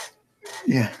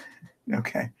 Yeah.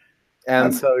 Okay.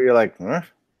 And so you're like,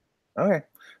 okay.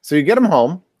 So you get them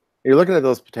home. You're looking at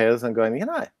those potatoes and going,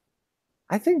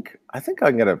 I think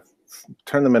I'm gonna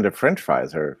turn them into French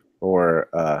fries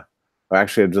or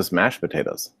actually just mashed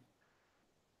potatoes.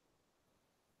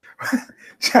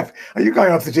 Jeff, are you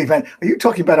going off the deep end? Are you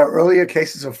talking about our earlier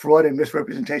cases of fraud and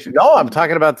misrepresentation? No, I'm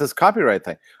talking about this copyright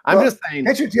thing. I'm just saying.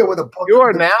 Can't you deal with a book? You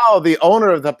are now the owner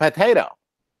of the potato.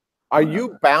 Are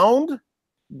you bound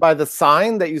by the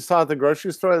sign that you saw at the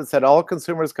grocery store that said all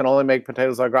consumers can only make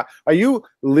potatoes au gratin? Are you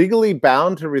legally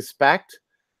bound to respect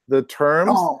the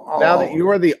terms now that you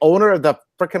are the owner of the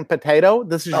frickin' potato?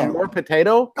 This is your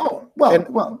potato?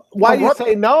 Why do you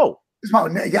say no?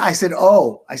 Yeah, I said,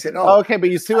 oh. Okay,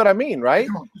 but you see what I mean, right?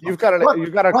 You've got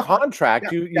a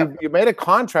contract. You made a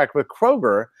contract with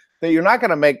Kroger that you're not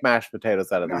going to make mashed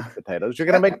potatoes out of these potatoes. You're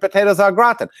going to make potatoes au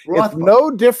gratin. It's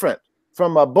no different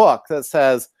from a book that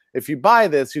says, if you buy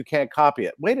this, you can't copy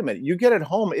it. Wait a minute. You get it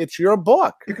home. It's your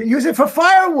book. You can use it for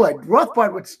firewood.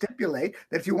 Rothbard would stipulate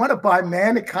that if you want to buy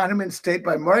Man, Economy, and State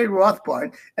by Murray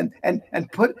Rothbard and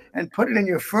put it in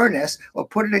your furnace or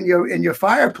put it in your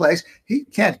fireplace, he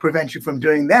can't prevent you from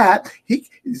doing that.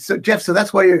 So Jeff, so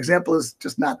that's why your example is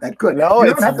just not that good. No,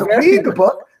 you don't have to read the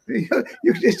book.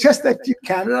 It's just that you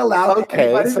cannot allow.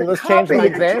 Okay, so let's change my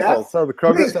example. So the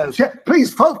Kroger says,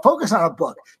 please focus on a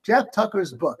book. Jeff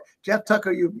Tucker's book. Jeff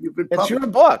Tucker, you've been. It's your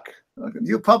book.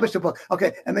 You published a book.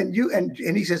 Okay, and then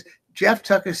and he says, Jeff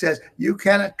Tucker says you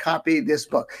cannot copy this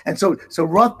book. And so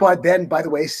Rothbard then, by the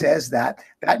way, says that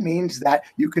means that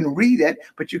you can read it,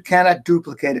 but you cannot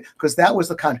duplicate it, because that was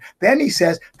the contract. Then he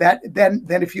says that then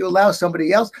if you allow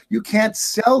somebody else, you can't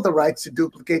sell the rights to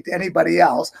duplicate to anybody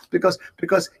else, because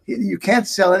you can't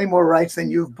sell any more rights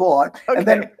than you've bought. Okay. And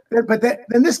then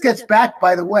this gets back,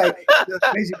 by the way, the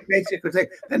basic thing.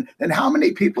 Then how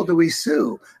many people do we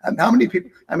sue? And how many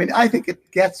people? I mean, I think it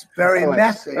gets very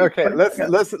messy. Okay,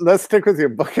 let's stick with your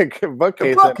book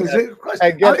case.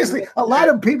 Obviously, a lot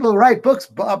of people who write books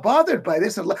are bothered by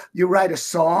this. You write a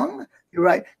song, you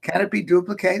write, can it be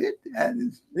duplicated?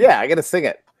 Yeah, I got to sing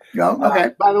it.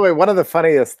 Okay. By the way, one of the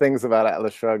funniest things about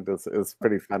Atlas Shrugged is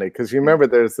pretty funny, because you remember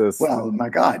there's this. Well, my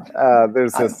God.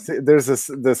 There's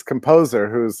this composer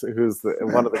who's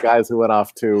one of the guys who went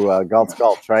off to Galt's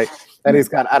Gulch, right? And he's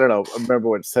got, I don't know, remember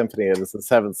which symphony it is, the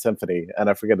Seventh Symphony, and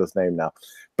I forget his name now.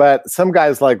 But some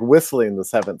guy's like whistling the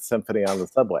Seventh Symphony on the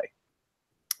subway,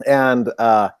 and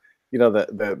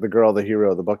the girl, the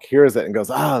hero of the book, hears it and goes,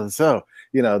 so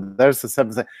there's the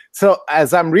Seventh Symphony. So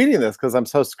as I'm reading this, because I'm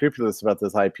so scrupulous about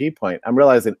this IP point, I'm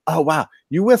realizing, oh wow,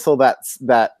 you whistle that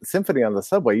symphony on the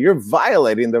subway, you're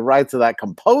violating the rights of that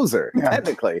composer,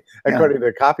 technically, according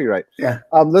to copyright. Yeah.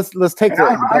 Let's take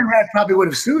that. I probably would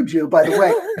have sued you, by the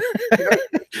way.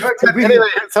 Anyway,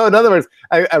 so in other words,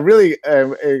 a really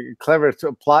clever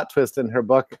plot twist in her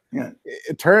book. Yeah.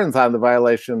 It turns on the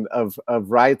violation of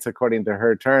rights according to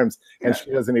her terms, and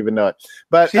she doesn't even know it.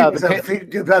 But for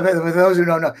those who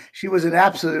don't know, she was an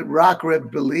absolute rock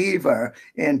rib believer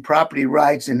in property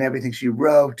rights and everything she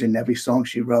wrote and every song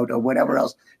she wrote or whatever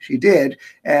else she did.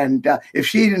 And if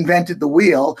she'd invented the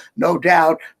wheel, no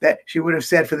doubt that she would have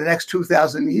said, for the next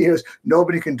 2,000 years,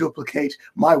 nobody can duplicate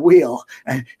my wheel.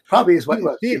 And probably is what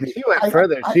she went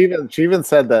further. She even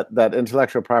said that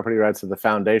intellectual property rights are the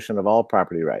foundation of all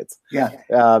property rights. Yeah.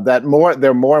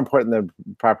 They're more important than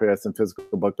property rights in physical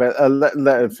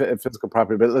physical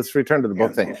property. But let's return to the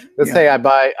book thing. Let's say I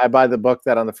buy the book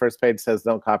that on the first page says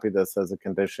don't copy this as a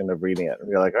condition of reading it. And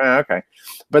you're like, oh, okay.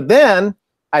 But then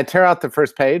I tear out the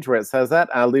first page where it says that,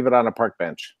 and I leave it on a park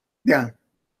bench. Yeah.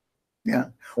 Yeah.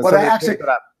 Well,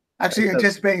 actually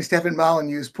anticipating Stephen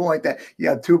Molyneux's point that you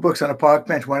have two books on a park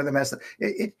bench, one of them has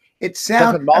it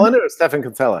sounds. Stephen Molyneux or Stephen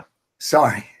Kinsella?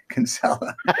 Sorry,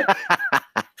 Kinsella.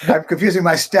 I'm confusing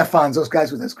my Stefans, those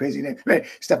guys with those crazy names. But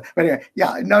anyway,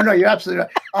 no, you're absolutely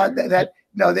right.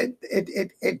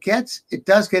 It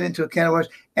does get into a can of worms,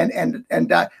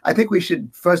 and I think we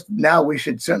should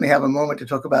certainly have a moment to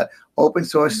talk about open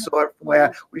source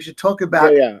software. We should talk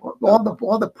about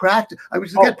all the practical. I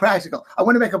should get practical. I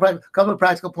want to make a couple of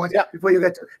practical points before you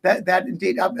get to that.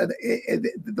 Indeed,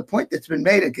 the point that's been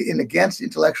made against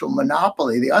intellectual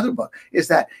monopoly, the other book, is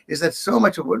that so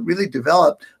much of what really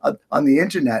developed on the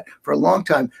internet for a long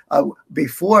time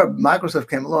before Microsoft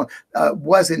came along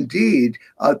was indeed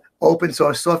open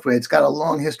source software. It's got a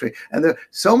long history, and there are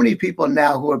so many people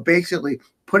now who are basically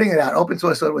putting it out. Open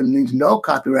source software means no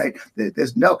copyright.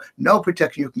 There's no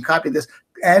protection. You can copy this,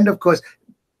 and of course,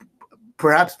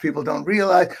 perhaps people don't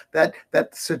realize that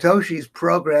Satoshi's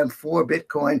program for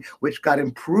Bitcoin, which got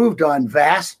improved on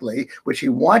vastly, which he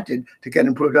wanted to get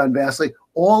improved on vastly,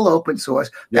 all open source.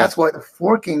 That's why the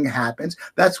forking happens.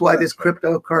 That's why this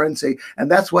cryptocurrency, and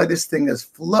that's why this thing has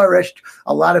flourished.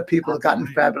 A lot of people have gotten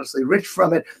fabulously rich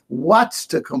from it. What's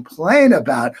to complain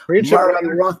about? Murray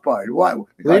Rothbard.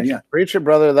 Preach it,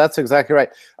 brother. That's exactly right.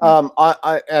 And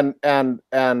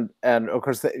of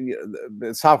course,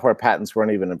 the software patents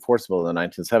weren't even enforceable in the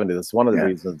 1970s. That's one of the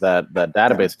reasons that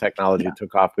database technology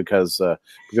took off, because it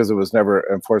was never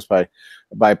enforced by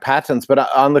patents.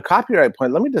 But on the copyright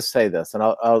point, let me just say this, and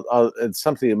it's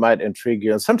something that might intrigue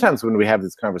you. And sometimes when we have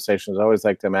these conversations, I always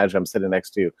like to imagine I'm sitting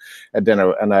next to you at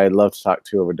dinner, and I love to talk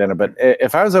to you over dinner. But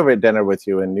if I was over at dinner with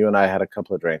you and you and I had a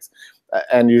couple of drinks,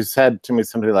 and you said to me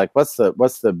something like, what's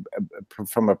the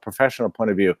from a professional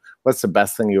point of view, what's the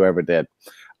best thing you ever did?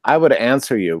 I would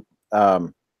answer you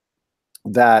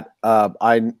that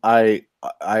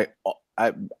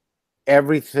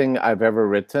everything I've ever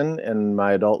written in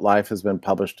my adult life has been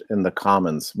published in the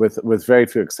Commons, with very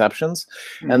few exceptions,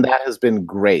 and that has been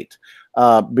great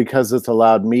because it's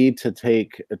allowed me to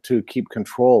keep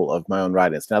control of my own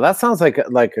writings. Now that sounds like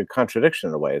a contradiction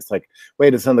in a way. It's like,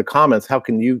 wait, it's in the Commons. How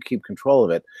can you keep control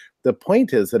of it? The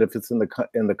point is that if it's in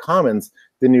the Commons,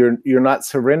 then you're not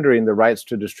surrendering the rights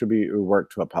to distribute your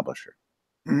work to a publisher.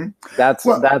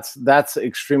 That's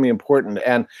extremely important.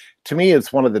 And to me,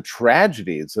 it's one of the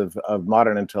tragedies of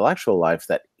modern intellectual life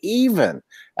that even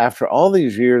after all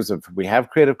these years we have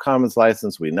Creative Commons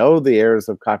license, we know the errors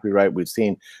of copyright, we've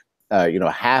seen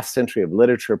a half century of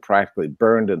literature practically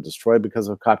burned and destroyed because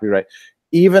of copyright.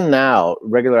 Even now,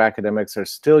 regular academics are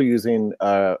still using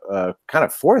kind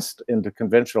of forced into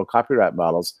conventional copyright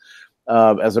models.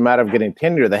 As a matter of getting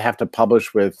tenure, they have to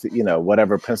publish with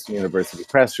whatever Princeton University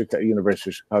Press, University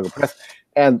of Chicago Press,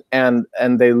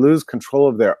 and they lose control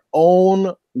of their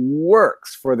own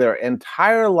works for their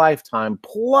entire lifetime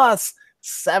plus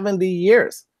 70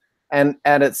 years. And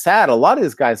it's sad. A lot of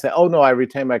these guys say, "Oh no, I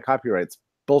retain my copyrights."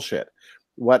 Bullshit.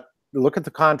 Look at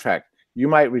the contract. You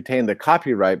might retain the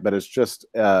copyright, but it's just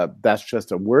that's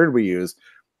just a word we use.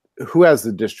 Who has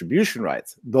the distribution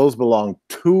rights? Those belong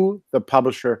to the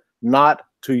publisher, not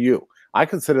to you. I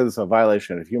consider this a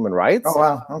violation of human rights. Oh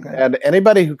wow, okay. And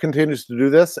anybody who continues to do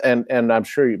this, and I'm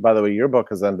sure, by the way, your book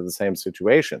is under the same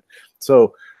situation.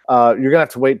 So you're gonna have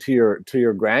to wait till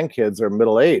your grandkids are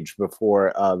middle age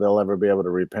before they'll ever be able to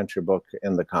reprint your book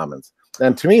in the Commons.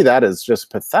 And to me, that is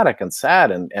just pathetic and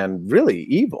sad and really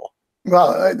evil.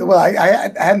 Well,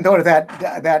 I hadn't thought of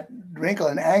that wrinkle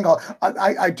and angle.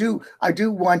 I do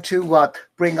want to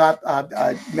bring up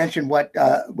mention what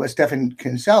Stephan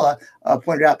Kinsella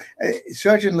pointed out.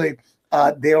 Certainly,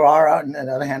 there are, on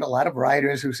the other hand, a lot of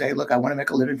writers who say, "Look, I want to make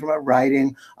a living from my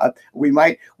writing."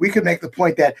 We could make the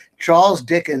point that Charles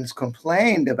Dickens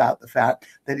complained about the fact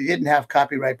that he didn't have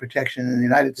copyright protection in the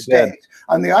United States.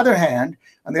 On the other hand,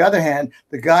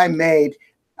 the guy made,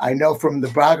 I know from the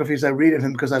biographies I read of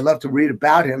him, because I love to read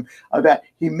about him, that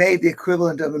he made the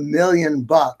equivalent of $1 million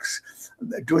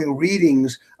doing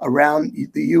readings around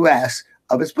the U.S.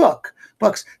 of his books.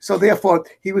 So therefore,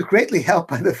 he was greatly helped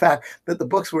by the fact that the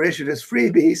books were issued as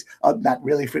freebies, not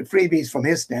really freebies from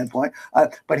his standpoint,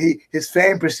 but his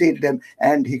fame preceded him,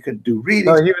 and he could do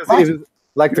readings. No, he was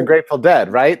like the Grateful Dead,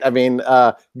 right? I mean,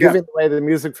 giving away the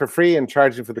music for free and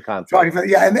charging for the concert.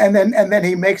 And then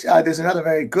he makes. There's another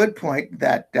very good point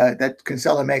that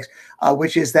Kinsella makes,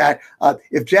 which is that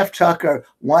if Jeff Tucker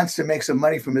wants to make some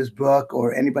money from his book,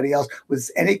 or anybody else with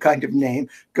any kind of name,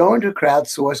 go into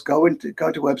crowdsource, go into a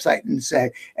website and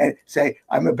say,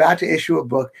 "I'm about to issue a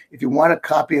book. If you want a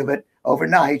copy of it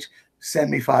overnight,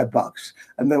 send me $5."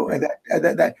 And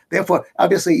therefore,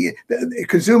 obviously, the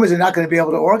consumers are not going to be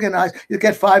able to organize. You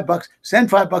get $5, send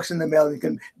 $5 in the mail. You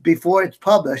can, before it's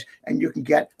published, and you can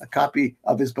get a copy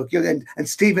of his book. And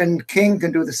Stephen King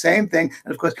can do the same thing,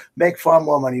 and of course, make far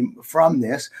more money from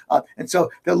this. And so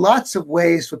there are lots of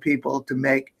ways for people to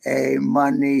make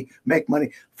money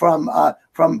from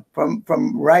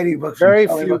writing books. Very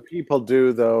few people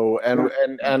do, though,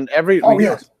 and every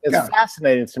it's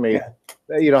fascinating to me.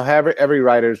 Every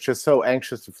writer is just so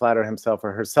anxious to flatter himself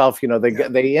or herself.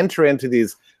 They enter into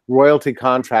these royalty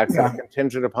contracts that are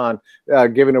contingent upon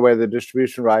giving away the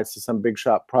distribution rights to some big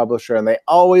shot publisher, and they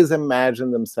always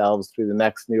imagine themselves to be the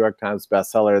next New York Times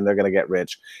bestseller, and they're going to get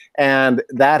rich. And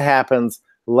that happens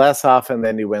less often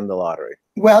than you win the lottery.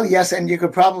 Well, yes, and you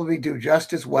could probably do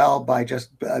just as well by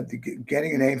just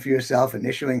getting a name for yourself and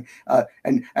issuing.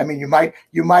 And I mean, you might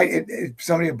if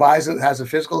somebody has a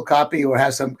physical copy, or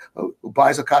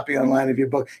buys a copy online of your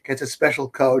book, gets a special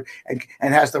code and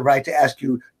has the right to ask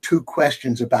you 2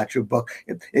 questions about your book.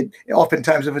 It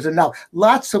oftentimes, if it's a novel,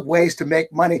 lots of ways to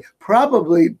make money.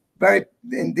 Probably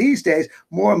in these days,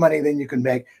 more money than you can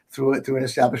make through an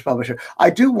established publisher. I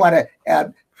do want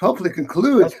to hopefully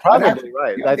conclude. That's probably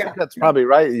right. I think that's probably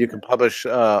right. You can publish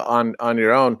on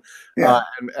your own,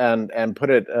 and put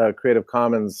it Creative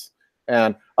Commons.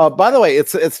 And by the way,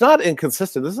 it's not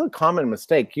inconsistent. This is a common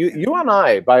mistake. You and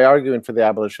I, by arguing for the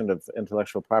abolition of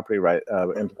intellectual property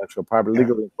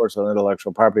legally enforceable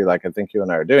intellectual property, like I think you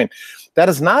and I are doing, that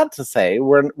is not to say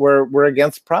we're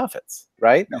against profits,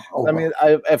 right? No. I mean,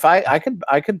 if I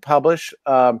could publish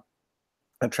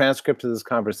a transcript of this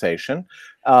conversation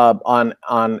on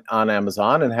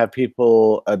Amazon and have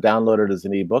people download it as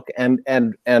an ebook and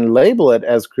label it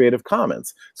as Creative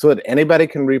Commons, so that anybody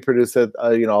can reproduce it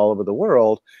all over the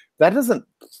world. That doesn't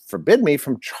forbid me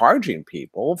from charging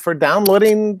people for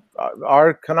downloading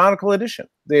our canonical edition.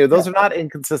 Those are not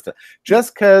inconsistent.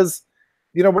 Just because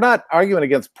we're not arguing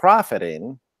against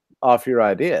profiting off your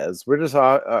ideas, we're just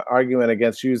arguing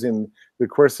against using the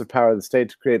coercive power of the state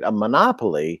to create a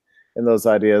monopoly in those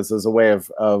ideas as a way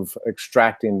of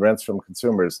extracting rents from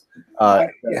consumers in a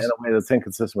way that's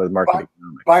inconsistent with market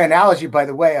economics. By analogy, by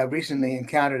the way, I recently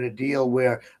encountered a deal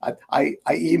where I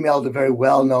emailed a very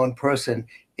well-known person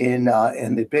in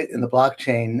the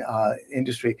blockchain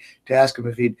industry to ask him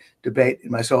if he'd debate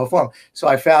in my Soho forum. So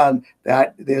I found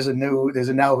that there's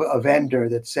now a vendor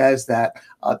that says that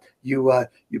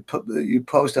you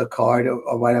post a card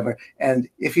or whatever, and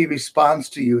if he responds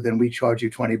to you, then we charge you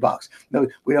 $20. No,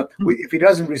 we don't. If he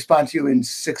doesn't respond to you in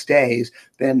 6 days,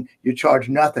 then you charge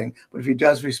nothing. But if he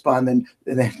does respond, then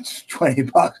it's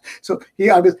 $20. So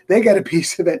they get a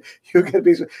piece of it, you get a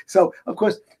piece of it. So of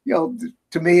course,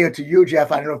 to me or to you,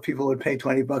 Jeff, I don't know if people would pay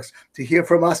 $20 to hear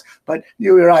from us, but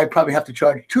you or I probably have to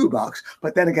charge $2.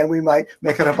 But then again, we might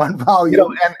make it up on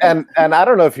volume. And I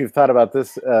don't know if you've thought about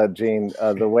this, Gene,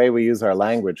 the way we use our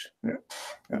language. Yeah.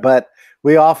 Yeah. But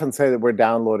we often say that we're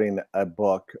downloading a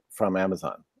book from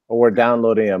Amazon, or we're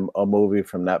downloading a movie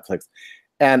from Netflix.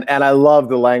 And I love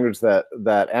the language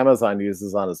that Amazon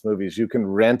uses on its movies. You can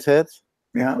rent it,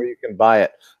 or you can buy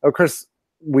it. Of course,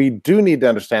 we do need to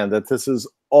understand that this is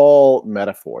all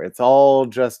metaphor. It's all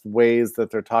just ways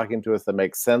that they're talking to us that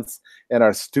make sense in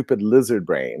our stupid lizard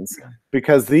brains,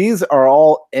 because these are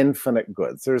all infinite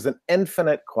goods. There's an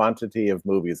infinite quantity of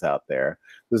movies out there.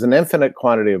 There's an infinite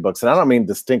quantity of books. And I don't mean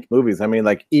distinct movies. I mean,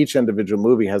 like, each individual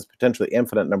movie has potentially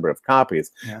infinite number of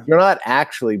copies. Yeah. You're not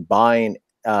actually buying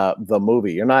the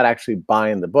movie. You're not actually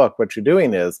buying the book. What you're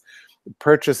doing is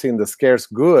purchasing the scarce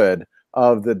good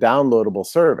of the downloadable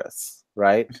service.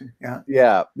 Right.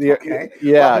 Yeah. Okay.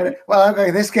 Yeah. Well,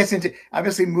 okay. This gets into,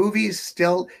 obviously, movies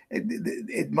still.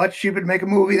 It's much cheaper to make a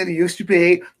movie than it used to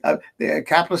be. The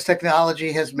capitalist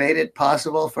technology has made it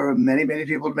possible for many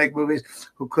people to make movies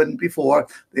who couldn't before.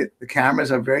 The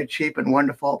cameras are very cheap and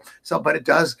wonderful. So, but it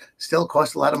does still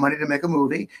cost a lot of money to make a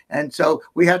movie, and so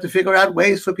we have to figure out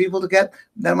ways for people to get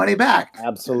their money back.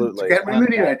 Absolutely. To get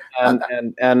remunerated.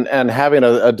 And having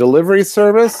a delivery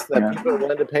service that people are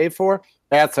willing to pay for.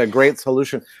 That's a great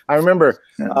solution. I remember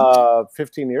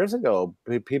 15 years ago,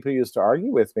 people used to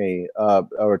argue with me,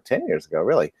 or 10 years ago,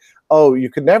 really. Oh, you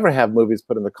could never have movies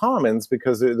put in the commons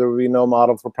because there would be no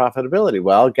model for profitability.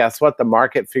 Well, guess what? The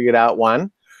market figured out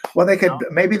one. Well,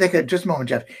 maybe they could, just a moment,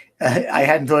 Jeff. I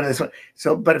hadn't thought of this one.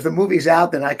 So, but if the movie's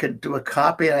out, then I could do a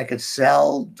copy and I could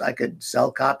sell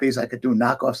copies. I could do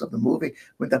knockoffs of the movie.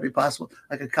 Wouldn't that be possible?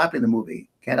 I could copy the movie.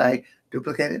 Can't I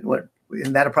duplicate it?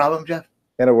 Isn't that a problem, Jeff?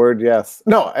 In a word, yes.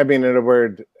 No, I mean, in a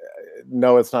word,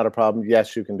 no, it's not a problem.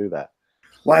 Yes, you can do that.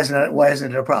 Why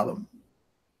isn't it a problem?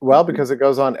 Well, because it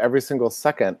goes on every single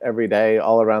second, every day,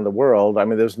 all around the world. I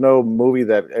mean, there's no movie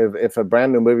that, if a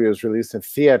brand new movie was released in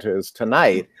theaters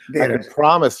tonight, I can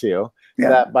promise you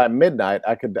that by midnight,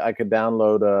 I could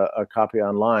download a copy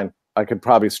online. I could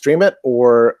probably stream it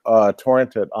or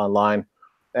torrent it online.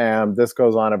 And this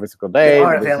goes on every single day. They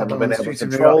are available in the streets of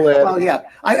New York. Well, yeah,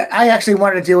 I actually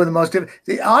wanted to deal with the most.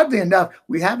 Oddly enough,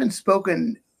 we haven't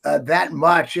spoken that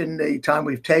much in the time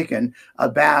we've taken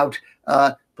about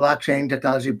blockchain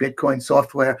technology, Bitcoin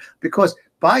software, because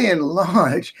by and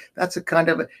large, that's a kind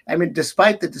of, I mean,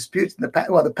 despite the disputes and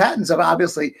the patents are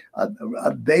obviously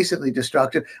basically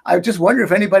destructive. I just wonder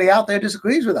if anybody out there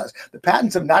disagrees with us. The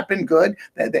patents have not been good.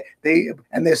 And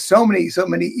there's so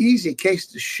many easy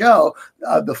cases to show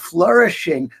the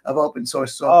flourishing of open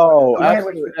source software. Oh,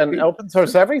 absolutely. And open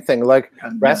source everything, like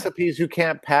recipes you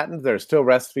can't patent. There's still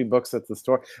recipe books at the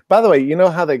store. By the way, you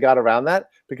know how they got around that?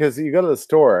 Because you go to the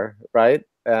store, right?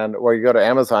 Or you go to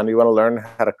Amazon, you want to learn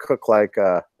how to cook like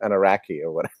an Iraqi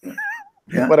or whatever,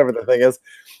 whatever the thing is.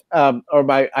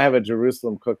 I have a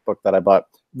Jerusalem cookbook that I bought.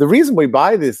 The reason we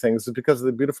buy these things is because of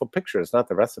the beautiful pictures, not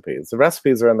the recipes. The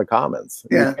recipes are in the commons.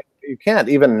 Yeah. You can't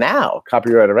even now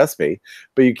copyright a recipe,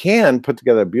 but you can put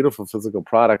together a beautiful physical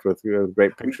product with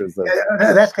great pictures.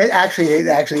 That's actually,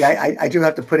 I do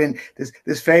have to put in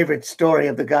this favorite story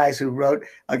of the guys who wrote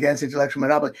Against Intellectual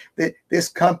Monopoly. This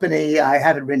company, I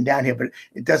have it written down here, but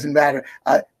it doesn't matter.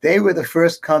 They were the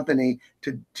first company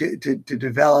to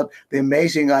develop the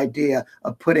amazing idea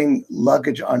of putting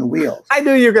luggage on wheels. I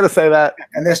knew you were going to say that.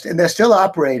 And they're still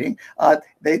operating.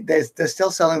 They're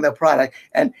still selling their product.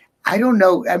 And I don't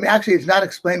know. I mean, actually, it's not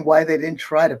explained why they didn't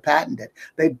try to patent it.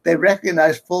 They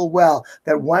recognized full well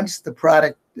that once the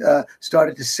product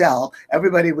started to sell,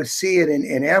 everybody would see it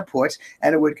in airports,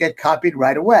 and it would get copied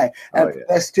right away. And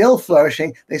they're still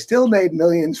flourishing. They still made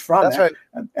millions from it. Right.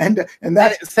 And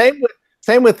that's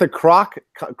same with the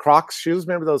Crocs shoes.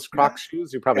 Remember those Crocs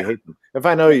shoes? You probably hate them. If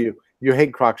I know you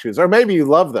hate Crocs shoes, or maybe you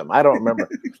love them. I don't remember.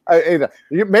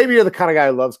 Maybe you're the kind of guy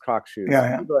who loves Crocs shoes.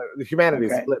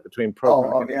 Humanity's split between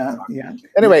pro.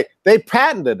 Anyway, they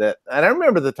patented it, and I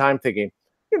remember the time thinking,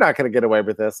 you're not going to get away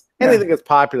with this. Anything that's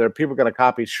popular, people are going to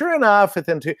copy. Sure enough,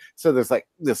 so there's like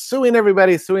this suing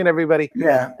everybody.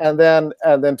 Yeah. And then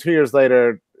 2 years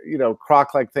later,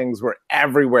 crock-like things were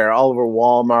everywhere, all over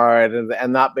Walmart,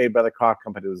 and not made by the crock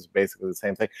company. It was basically the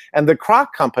same thing. And the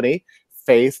crock company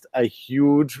faced a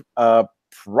huge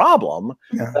problem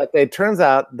that it turns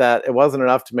out that it wasn't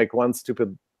enough to make one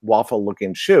stupid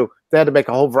waffle-looking shoe. They had to make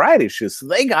a whole variety of shoes. So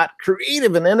they got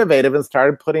creative and innovative and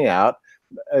started putting out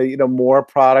more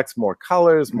products, more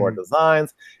colors, more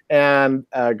designs, and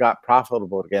got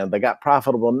profitable again. They got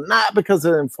profitable not because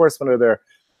of the enforcement of their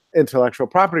intellectual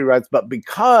property rights, but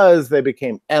because they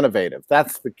became innovative.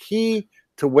 That's the key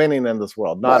to winning in this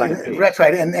world. That's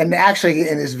right. And actually,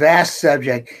 in this vast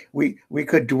subject, we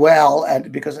could dwell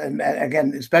at, because and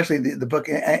again, especially the book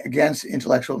Against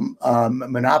Intellectual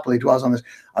Monopoly dwells on this,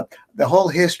 the whole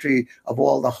history of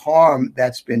all the harm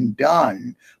that's been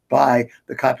done by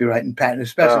the copyright and patent,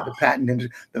 especially the patent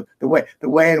industry, the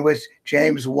way in which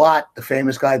James Watt, the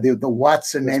famous guy, the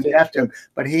Watts are named after him,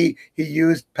 but he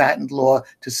used patent law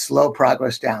to slow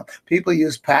progress down. People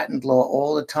use patent law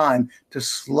all the time to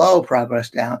slow progress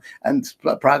down, and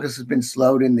progress has been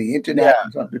slowed in the internet.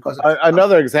 Yeah. Because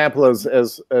another example is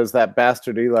that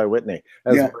bastard Eli Whitney,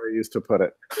 as Murray used to put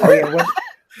it. Oh yeah.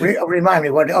 Remind me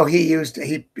what? Oh, he had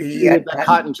the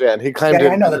cotton gin. He claimed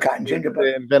I know the cotton gin.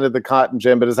 They invented the cotton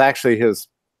gin, but it's actually his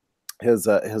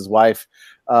wife.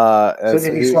 So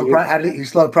did how did he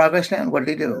slow progress down? What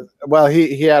did he do? Well,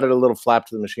 he added a little flap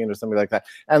to the machine or something like that,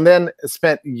 and then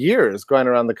spent years going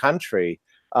around the country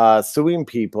suing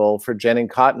people for ginning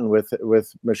cotton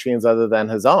with machines other than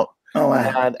his own. Oh,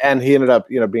 wow. And he ended up,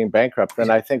 being bankrupt.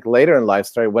 And I think later in life,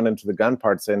 went into the gun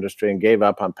parts industry and gave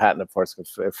up on patent enforcement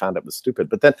because they found it was stupid.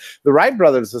 But then the Wright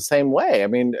brothers the same way. I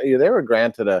mean, they were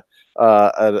granted a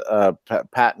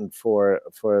patent for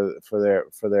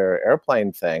their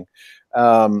airplane thing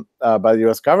by the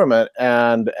U.S. government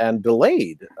and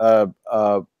delayed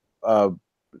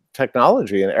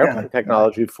technology and airplane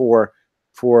technology for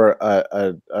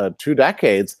 2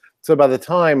 decades. So by the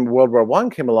time World War I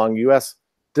came along, U.S.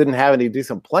 didn't have any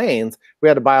decent planes. We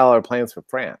had to buy all our planes from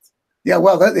France. Yeah,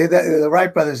 well, the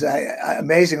Wright brothers,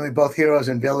 amazingly, both heroes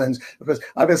and villains, because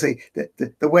obviously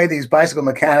the way these bicycle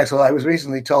mechanics, well, I was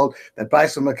recently told that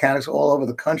bicycle mechanics all over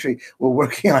the country were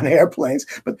working on airplanes,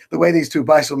 but the way these two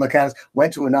bicycle mechanics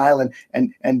went to an island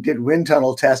and did wind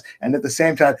tunnel tests, and at the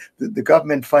same time, the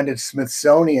government-funded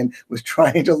Smithsonian was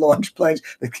trying to launch planes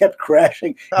that kept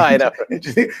crashing. Oh, I know.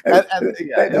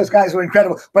 Those guys were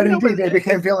incredible, but indeed, they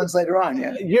became villains later on,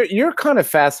 yeah. You're kind of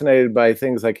fascinated by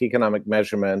things like economic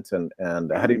measurement and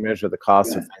how do you measure the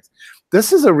cost of things.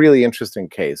 This is a really interesting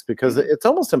case because it's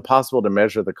almost impossible to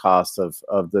measure the cost of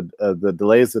the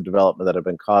delays of development that have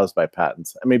been caused by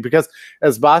patents. I mean, because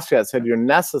as Bastiat said, you're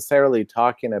necessarily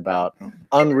talking about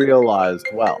unrealized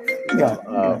wealth,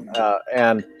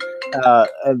 and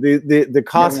the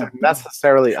costs are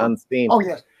necessarily unseen. Oh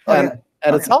yes. And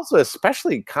it's also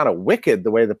especially kind of wicked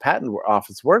the way the patent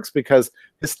office works, because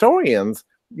historians,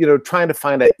 trying to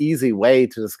find an easy way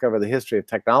to discover the history of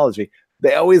technology,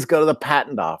 they always go to the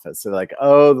patent office. They're like,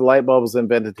 oh, the light bulb was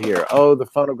invented here. Oh, the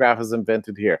phonograph was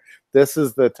invented here. This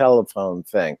is the telephone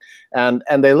thing. And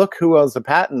they look who owns the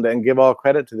patent and give all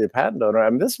credit to the patent owner. I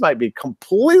mean, this might be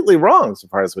completely wrong so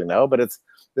far as we know, but it's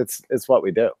what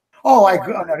we do. Oh, I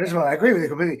agree. No, this is what I agree with you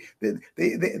completely.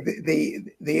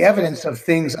 The evidence of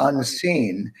things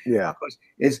unseen, of course,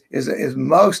 is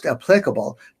most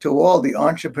applicable to all the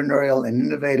entrepreneurial and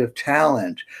innovative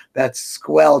talent that's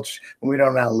squelched when we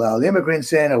don't allow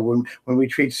immigrants in, or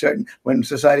when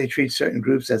society treats certain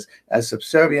groups as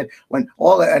subservient,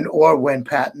 or when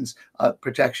patents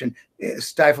protection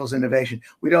stifles innovation.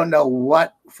 We don't know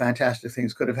what fantastic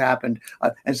things could have happened,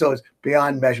 and so it's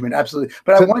beyond measurement. Absolutely.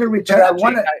 But I want to return.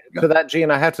 To that,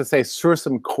 Gene, I have to say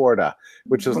sursum corda,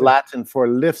 which is Latin for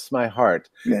lifts my heart.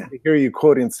 Yeah. I hear you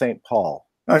quoting St. Paul.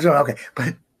 Oh, okay,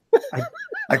 but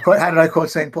how did I quote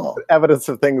St. Paul? Evidence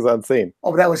of things unseen.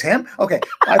 Oh, that was him. Okay,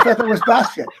 I thought that was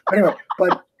Bastiat. But anyway,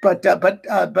 but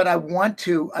I want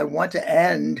to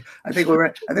end. I think we're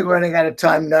running out of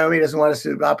time. Naomi doesn't want us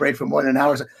to operate for more than an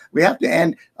hour. So we have to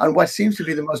end on what seems to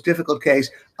be the most difficult case,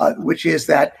 which is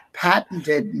that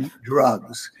patented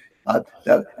drugs.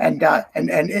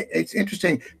 It's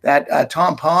interesting that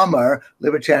Tom Palmer,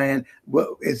 libertarian,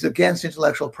 is against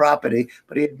intellectual property,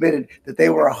 but he admitted that they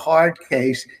were a hard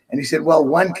case. And he said, well,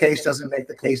 one case doesn't make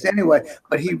the case anyway.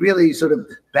 But he really sort of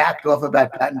backed off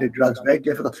about patented drugs, very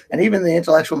difficult. And even the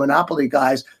intellectual monopoly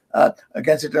guys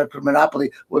against intellectual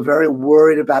monopoly, we're very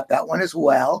worried about that one as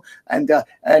well. And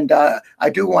I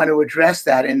do want to address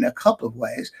that in a couple of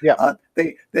ways. Yeah.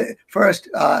 First,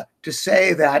 to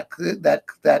say that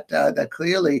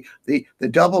clearly the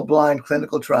double-blind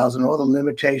clinical trials and all the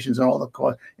limitations and all the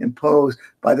costs imposed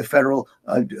by the Federal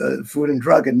Food and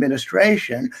Drug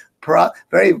Administration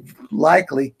very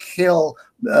likely kill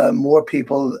more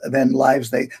people than lives.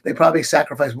 They probably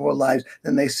sacrifice more lives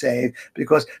than they save,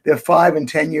 because there are 5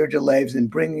 and 10-year delays in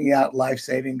bringing out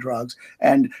life-saving drugs,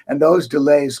 and those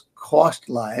delays cost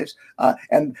lives.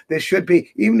 And there should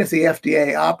be, even if the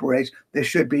FDA operates, it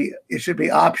should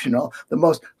be optional. The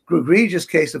most egregious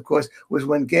case, of course, was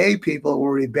when gay people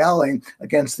were rebelling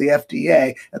against the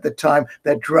FDA at the time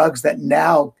that drugs that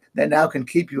now can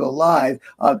keep you alive,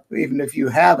 even if you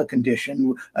have a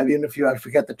condition, even if I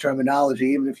forget the terminology,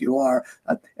 even if you are,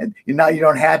 you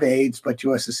don't have AIDS, but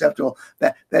you are susceptible,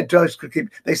 that drugs could keep,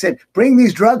 they said, bring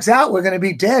these drugs out, we're going to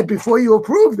be dead before you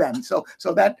approve them. So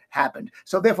that happened.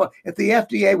 So therefore, if the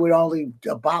FDA would only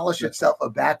abolish itself or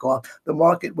back off, the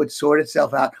market would sort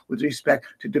itself out with respect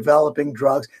to developing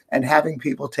drugs and having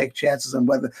people take chances on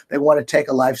whether they want to take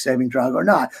a life-saving drug or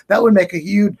not. That would make a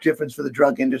huge difference for the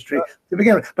drug industry to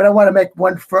begin with. But I want to make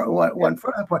one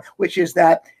further point, which is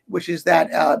that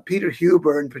Peter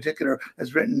Huber in particular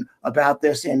has written about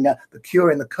this in The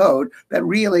Cure in the Code, that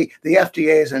really the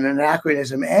FDA is an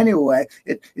anachronism anyway.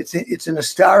 It's an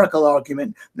historical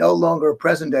argument, no longer a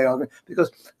present day argument,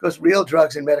 because real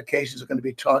drugs and medications are going to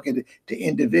be targeted to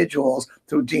individuals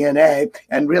through DNA,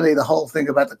 and really the whole thing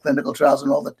about the clinical trials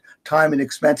and all the time and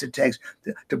expense it takes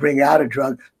to bring out a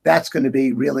drug, that's going to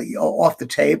be really off the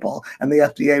table, and the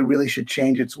FDA really should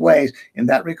change its ways in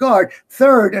that regard.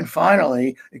 Third, and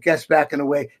finally, it gets back in a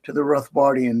way to the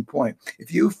Rothbardian point.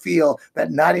 If you feel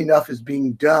that not enough is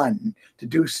being done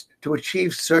to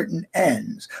achieve certain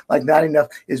ends, like not enough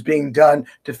is being done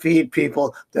to feed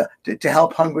people, to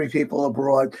help hungry people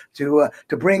abroad, to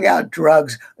bring out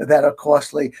drugs that are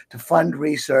costly, to fund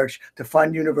research, to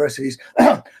fund universities,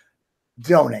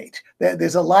 donate.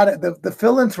 There's a lot of the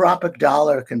philanthropic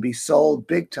dollar can be sold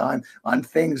big time on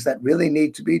things that really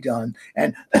need to be done.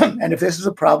 And if this is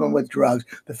a problem with drugs,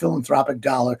 the philanthropic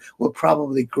dollar will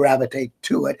probably gravitate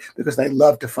to it because they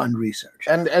love to fund research.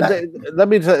 And let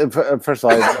me tell you, first of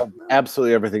all, I love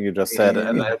absolutely everything you just said,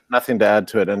 and I have nothing to add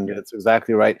to it, and it's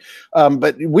exactly right.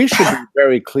 But we should be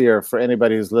very clear for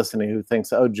anybody who's listening who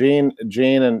thinks, oh, Gene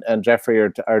and Jeffrey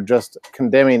are just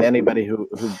condemning anybody who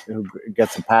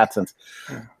gets a patent.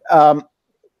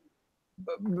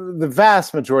 The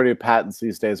vast majority of patents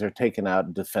these days are taken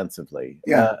out defensively.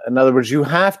 Yeah. In other words, you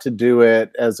have to do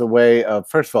it as a way of,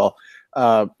 first of all,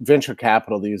 venture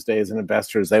capital these days and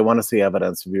investors, they want to see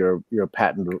evidence of your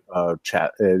patent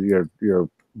your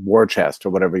war chest, or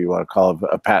whatever you want to call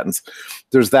it, patents.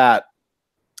 There's that.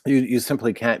 You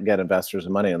simply can't get investors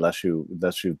money unless you've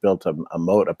built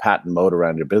a patent moat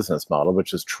around your business model,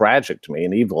 which is tragic to me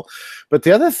and evil. But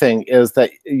the other thing is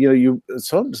that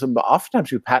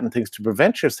oftentimes you patent things to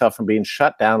prevent yourself from being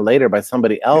shut down later by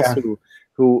somebody else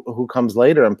who comes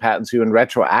later and patents you and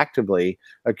retroactively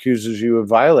accuses you of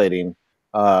violating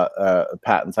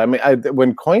patents. I mean,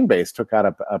 when Coinbase took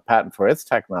out a patent for its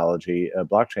technology,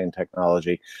 blockchain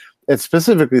technology, it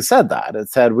specifically said that. It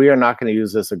said, we are not going to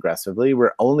use this aggressively.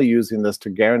 We're only using this to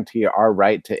guarantee our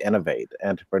right to innovate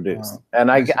and to produce.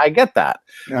 And I get that.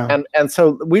 Yeah. And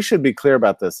so we should be clear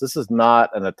about this. This is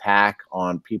not an attack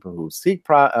on people who seek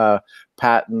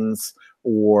patents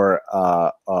or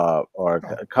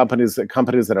companies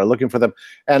that are looking for them.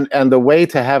 And the way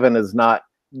to heaven is not,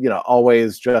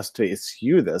 always just to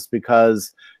eschew this,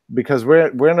 because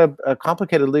we're in a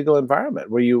complicated legal environment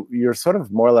where you're sort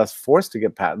of more or less forced to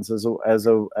get patents as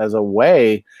a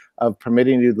way of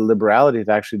permitting you the liberality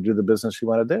to actually do the business you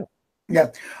want to do. Yeah,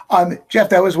 Jeff,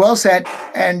 that was well said.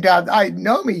 And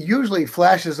Naomi usually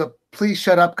flashes a "please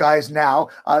shut up, guys" now,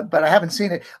 but I haven't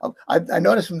seen it. I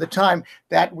noticed from the time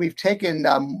that we've taken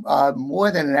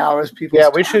more than an hour's people. Yeah,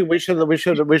 we should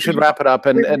wrap it up.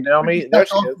 And Naomi, there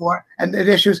she is. And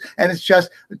the issues, and it's just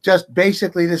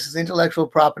basically, this is intellectual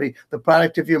property, the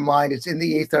product of your mind. It's in the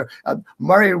ether.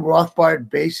 Murray Rothbard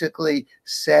basically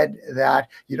said that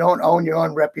you don't own your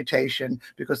own reputation,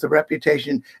 because the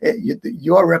reputation,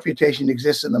 your reputation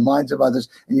exists in the minds of others,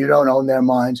 and you don't own their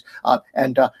minds.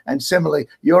 And similarly,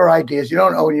 your ideas. You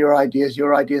don't own your ideas.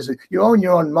 Your ideas, you own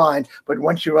your own mind, but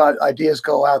once your ideas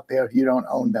go out there, you don't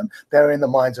own them. They're in the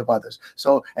minds of others.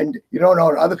 So, and you don't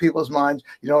own other people's minds.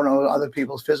 You don't own other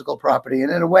people's physical property.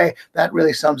 And in a way, that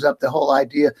really sums up the whole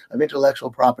idea of intellectual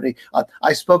property.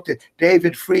 I spoke to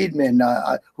David Friedman,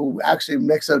 who actually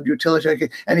makes a utilitarian,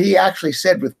 and he actually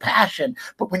said with passion,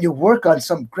 but when you work on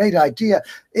some great idea,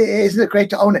 isn't it great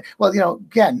to own it? Well, you know,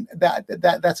 again,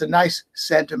 that's a nice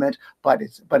sentiment, but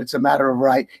it's a matter of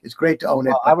right. It's great to own it.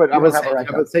 Well, I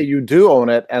would say you do own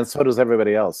it, and so does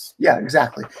everybody else. Yeah,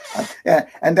 exactly.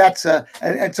 And that's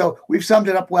and so we've summed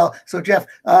it up well. So Jeff,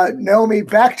 Naomi,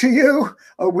 back to you.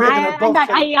 I'm back.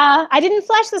 I didn't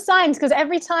flash the signs because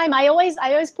every time I always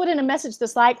put in a message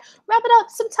that's like, wrap it up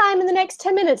sometime in the next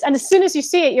 10 minutes. And as soon as you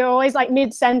see it, you're always like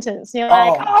mid-sentence. You're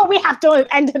like, oh, we have to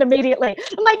end it immediately.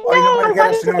 I'm like, no, I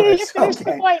wanted to hear you finish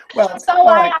the point. Well, so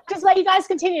I just let you guys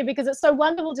continue because it's so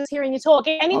wonderful just hearing you talk.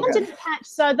 Anyone didn't catch,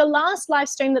 so the last live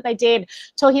stream that they did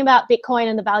talking about Bitcoin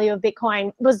and the value of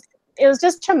Bitcoin was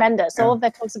just tremendous. All of their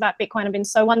talks about Bitcoin have been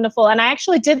so wonderful. And I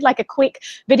actually did like a quick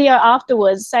video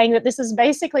afterwards saying that this is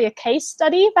basically a case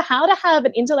study for how to have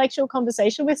an intellectual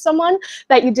conversation with someone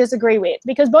that you disagree with.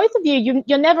 Because both of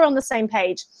you're never on the same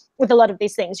page with a lot of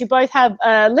these things. You both have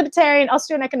a libertarian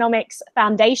Austrian economics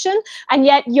foundation, and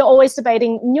yet you're always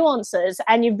debating nuances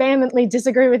and you vehemently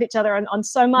disagree with each other on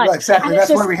so much. Well, exactly.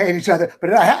 That's why we hate each other.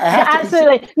 But I have to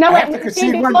absolutely. No,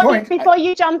 wait, before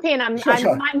you jump in, I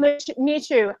might mute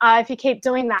you if you keep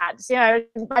doing that. It's, you know,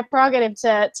 my prerogative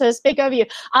to speak over you.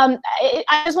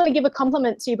 I just want to give a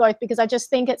compliment to you both because I just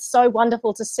think it's so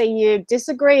wonderful to see you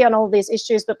disagree on all these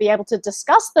issues, but be able to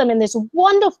discuss them in this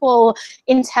wonderful,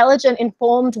 intelligent,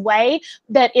 informed way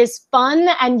that is fun,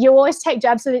 and you always take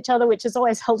jabs at each other, which is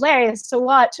always hilarious to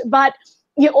watch, but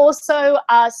you also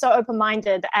are so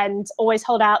open-minded and always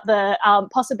hold out the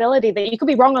possibility that you could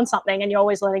be wrong on something, and you're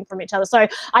always learning from each other. So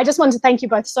I just want to thank you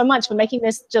both so much for making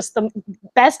this just the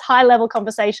best high-level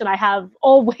conversation I have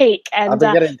all week, and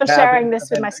for sharing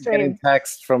this with my stream. Getting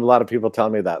text from a lot of people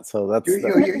telling me that, so that's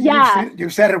you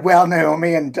said it well,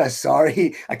 Naomi, and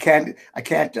sorry, I can't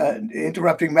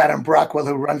interrupting Madam Brockwell,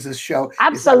 who runs this show.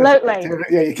 Absolutely.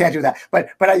 Yeah, you can't do that. But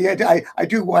I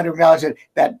do want to acknowledge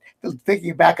that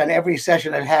thinking back on every session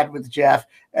I've had with Jeff,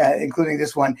 including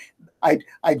this one,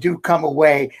 I do come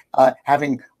away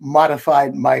having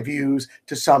modified my views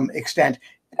to some extent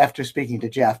after speaking to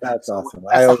Jeff. That's awesome.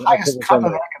 That's the highest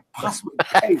compliment I could possibly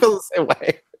pay. I feel the same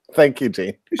way. Thank you,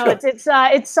 Gene. Oh,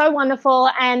 it's so wonderful,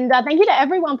 and thank you to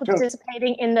everyone for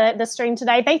participating in the stream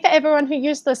today. Thank you to everyone who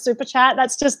used the super chat.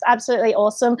 That's just absolutely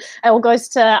awesome. It all goes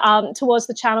to towards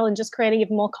the channel and just creating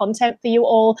even more content for you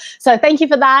all. So thank you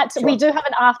for that. We do have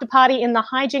an after party in the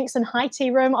Hijinks and High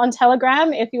Tea room on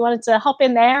Telegram. If you wanted to hop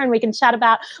in there and we can chat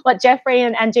about what Jeffrey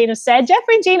and Gene have said.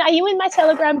 Jeffrey and Gene, are you in my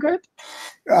Telegram group?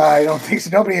 I don't think so.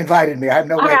 Nobody invited me. I have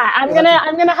no way. All right, I'm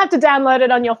gonna have to download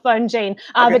it on your phone, Gene.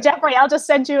 But Jeffrey, I'll just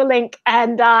send you a link,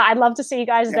 and I'd love to see you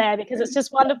guys there because it's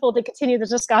just wonderful to continue the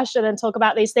discussion and talk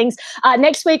about these things.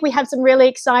 Next week we have some really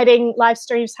exciting live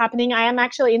streams happening. I am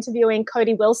actually interviewing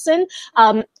Cody Wilson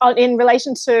in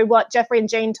relation to what Jeffrey and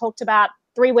Gene talked about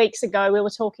 3 weeks ago. We were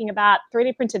talking about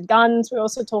 3D printed guns. We were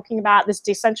also talking about this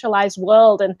decentralized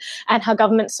world and how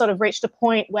governments sort of reached a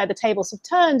point where the tables have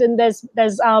turned, and there's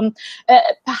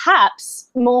perhaps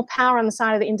more power on the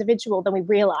side of the individual than we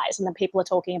realize and that people are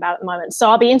talking about at the moment. So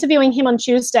I'll be interviewing him on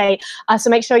Tuesday. So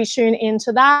make sure you tune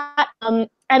into that.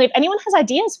 And if anyone has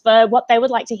ideas for what they would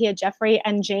like to hear Jeffrey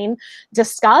and Gene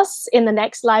discuss in the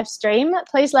next live stream,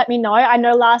 please let me know. I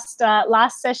know last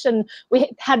session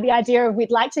we had the idea of we'd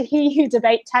like to hear you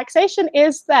debate taxation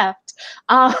is theft.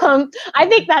 I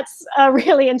think that's a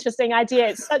really interesting idea.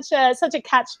 It's such a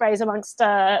catchphrase amongst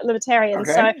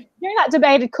libertarians. So hearing that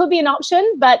debate, it could be an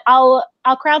option, but I'll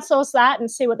crowdsource that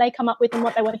and see what they come up with and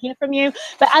what they want to hear from you.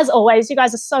 But as always, you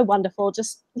guys are so wonderful.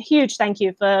 Just a huge thank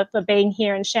you for being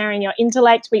here and sharing your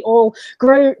intellect. We all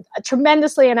grew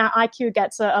tremendously and our IQ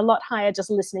gets a lot higher just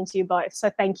listening to you both.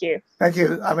 So thank you. Thank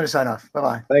you. I'm going to sign off.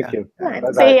 Bye-bye. Thank you. Right.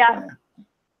 See ya.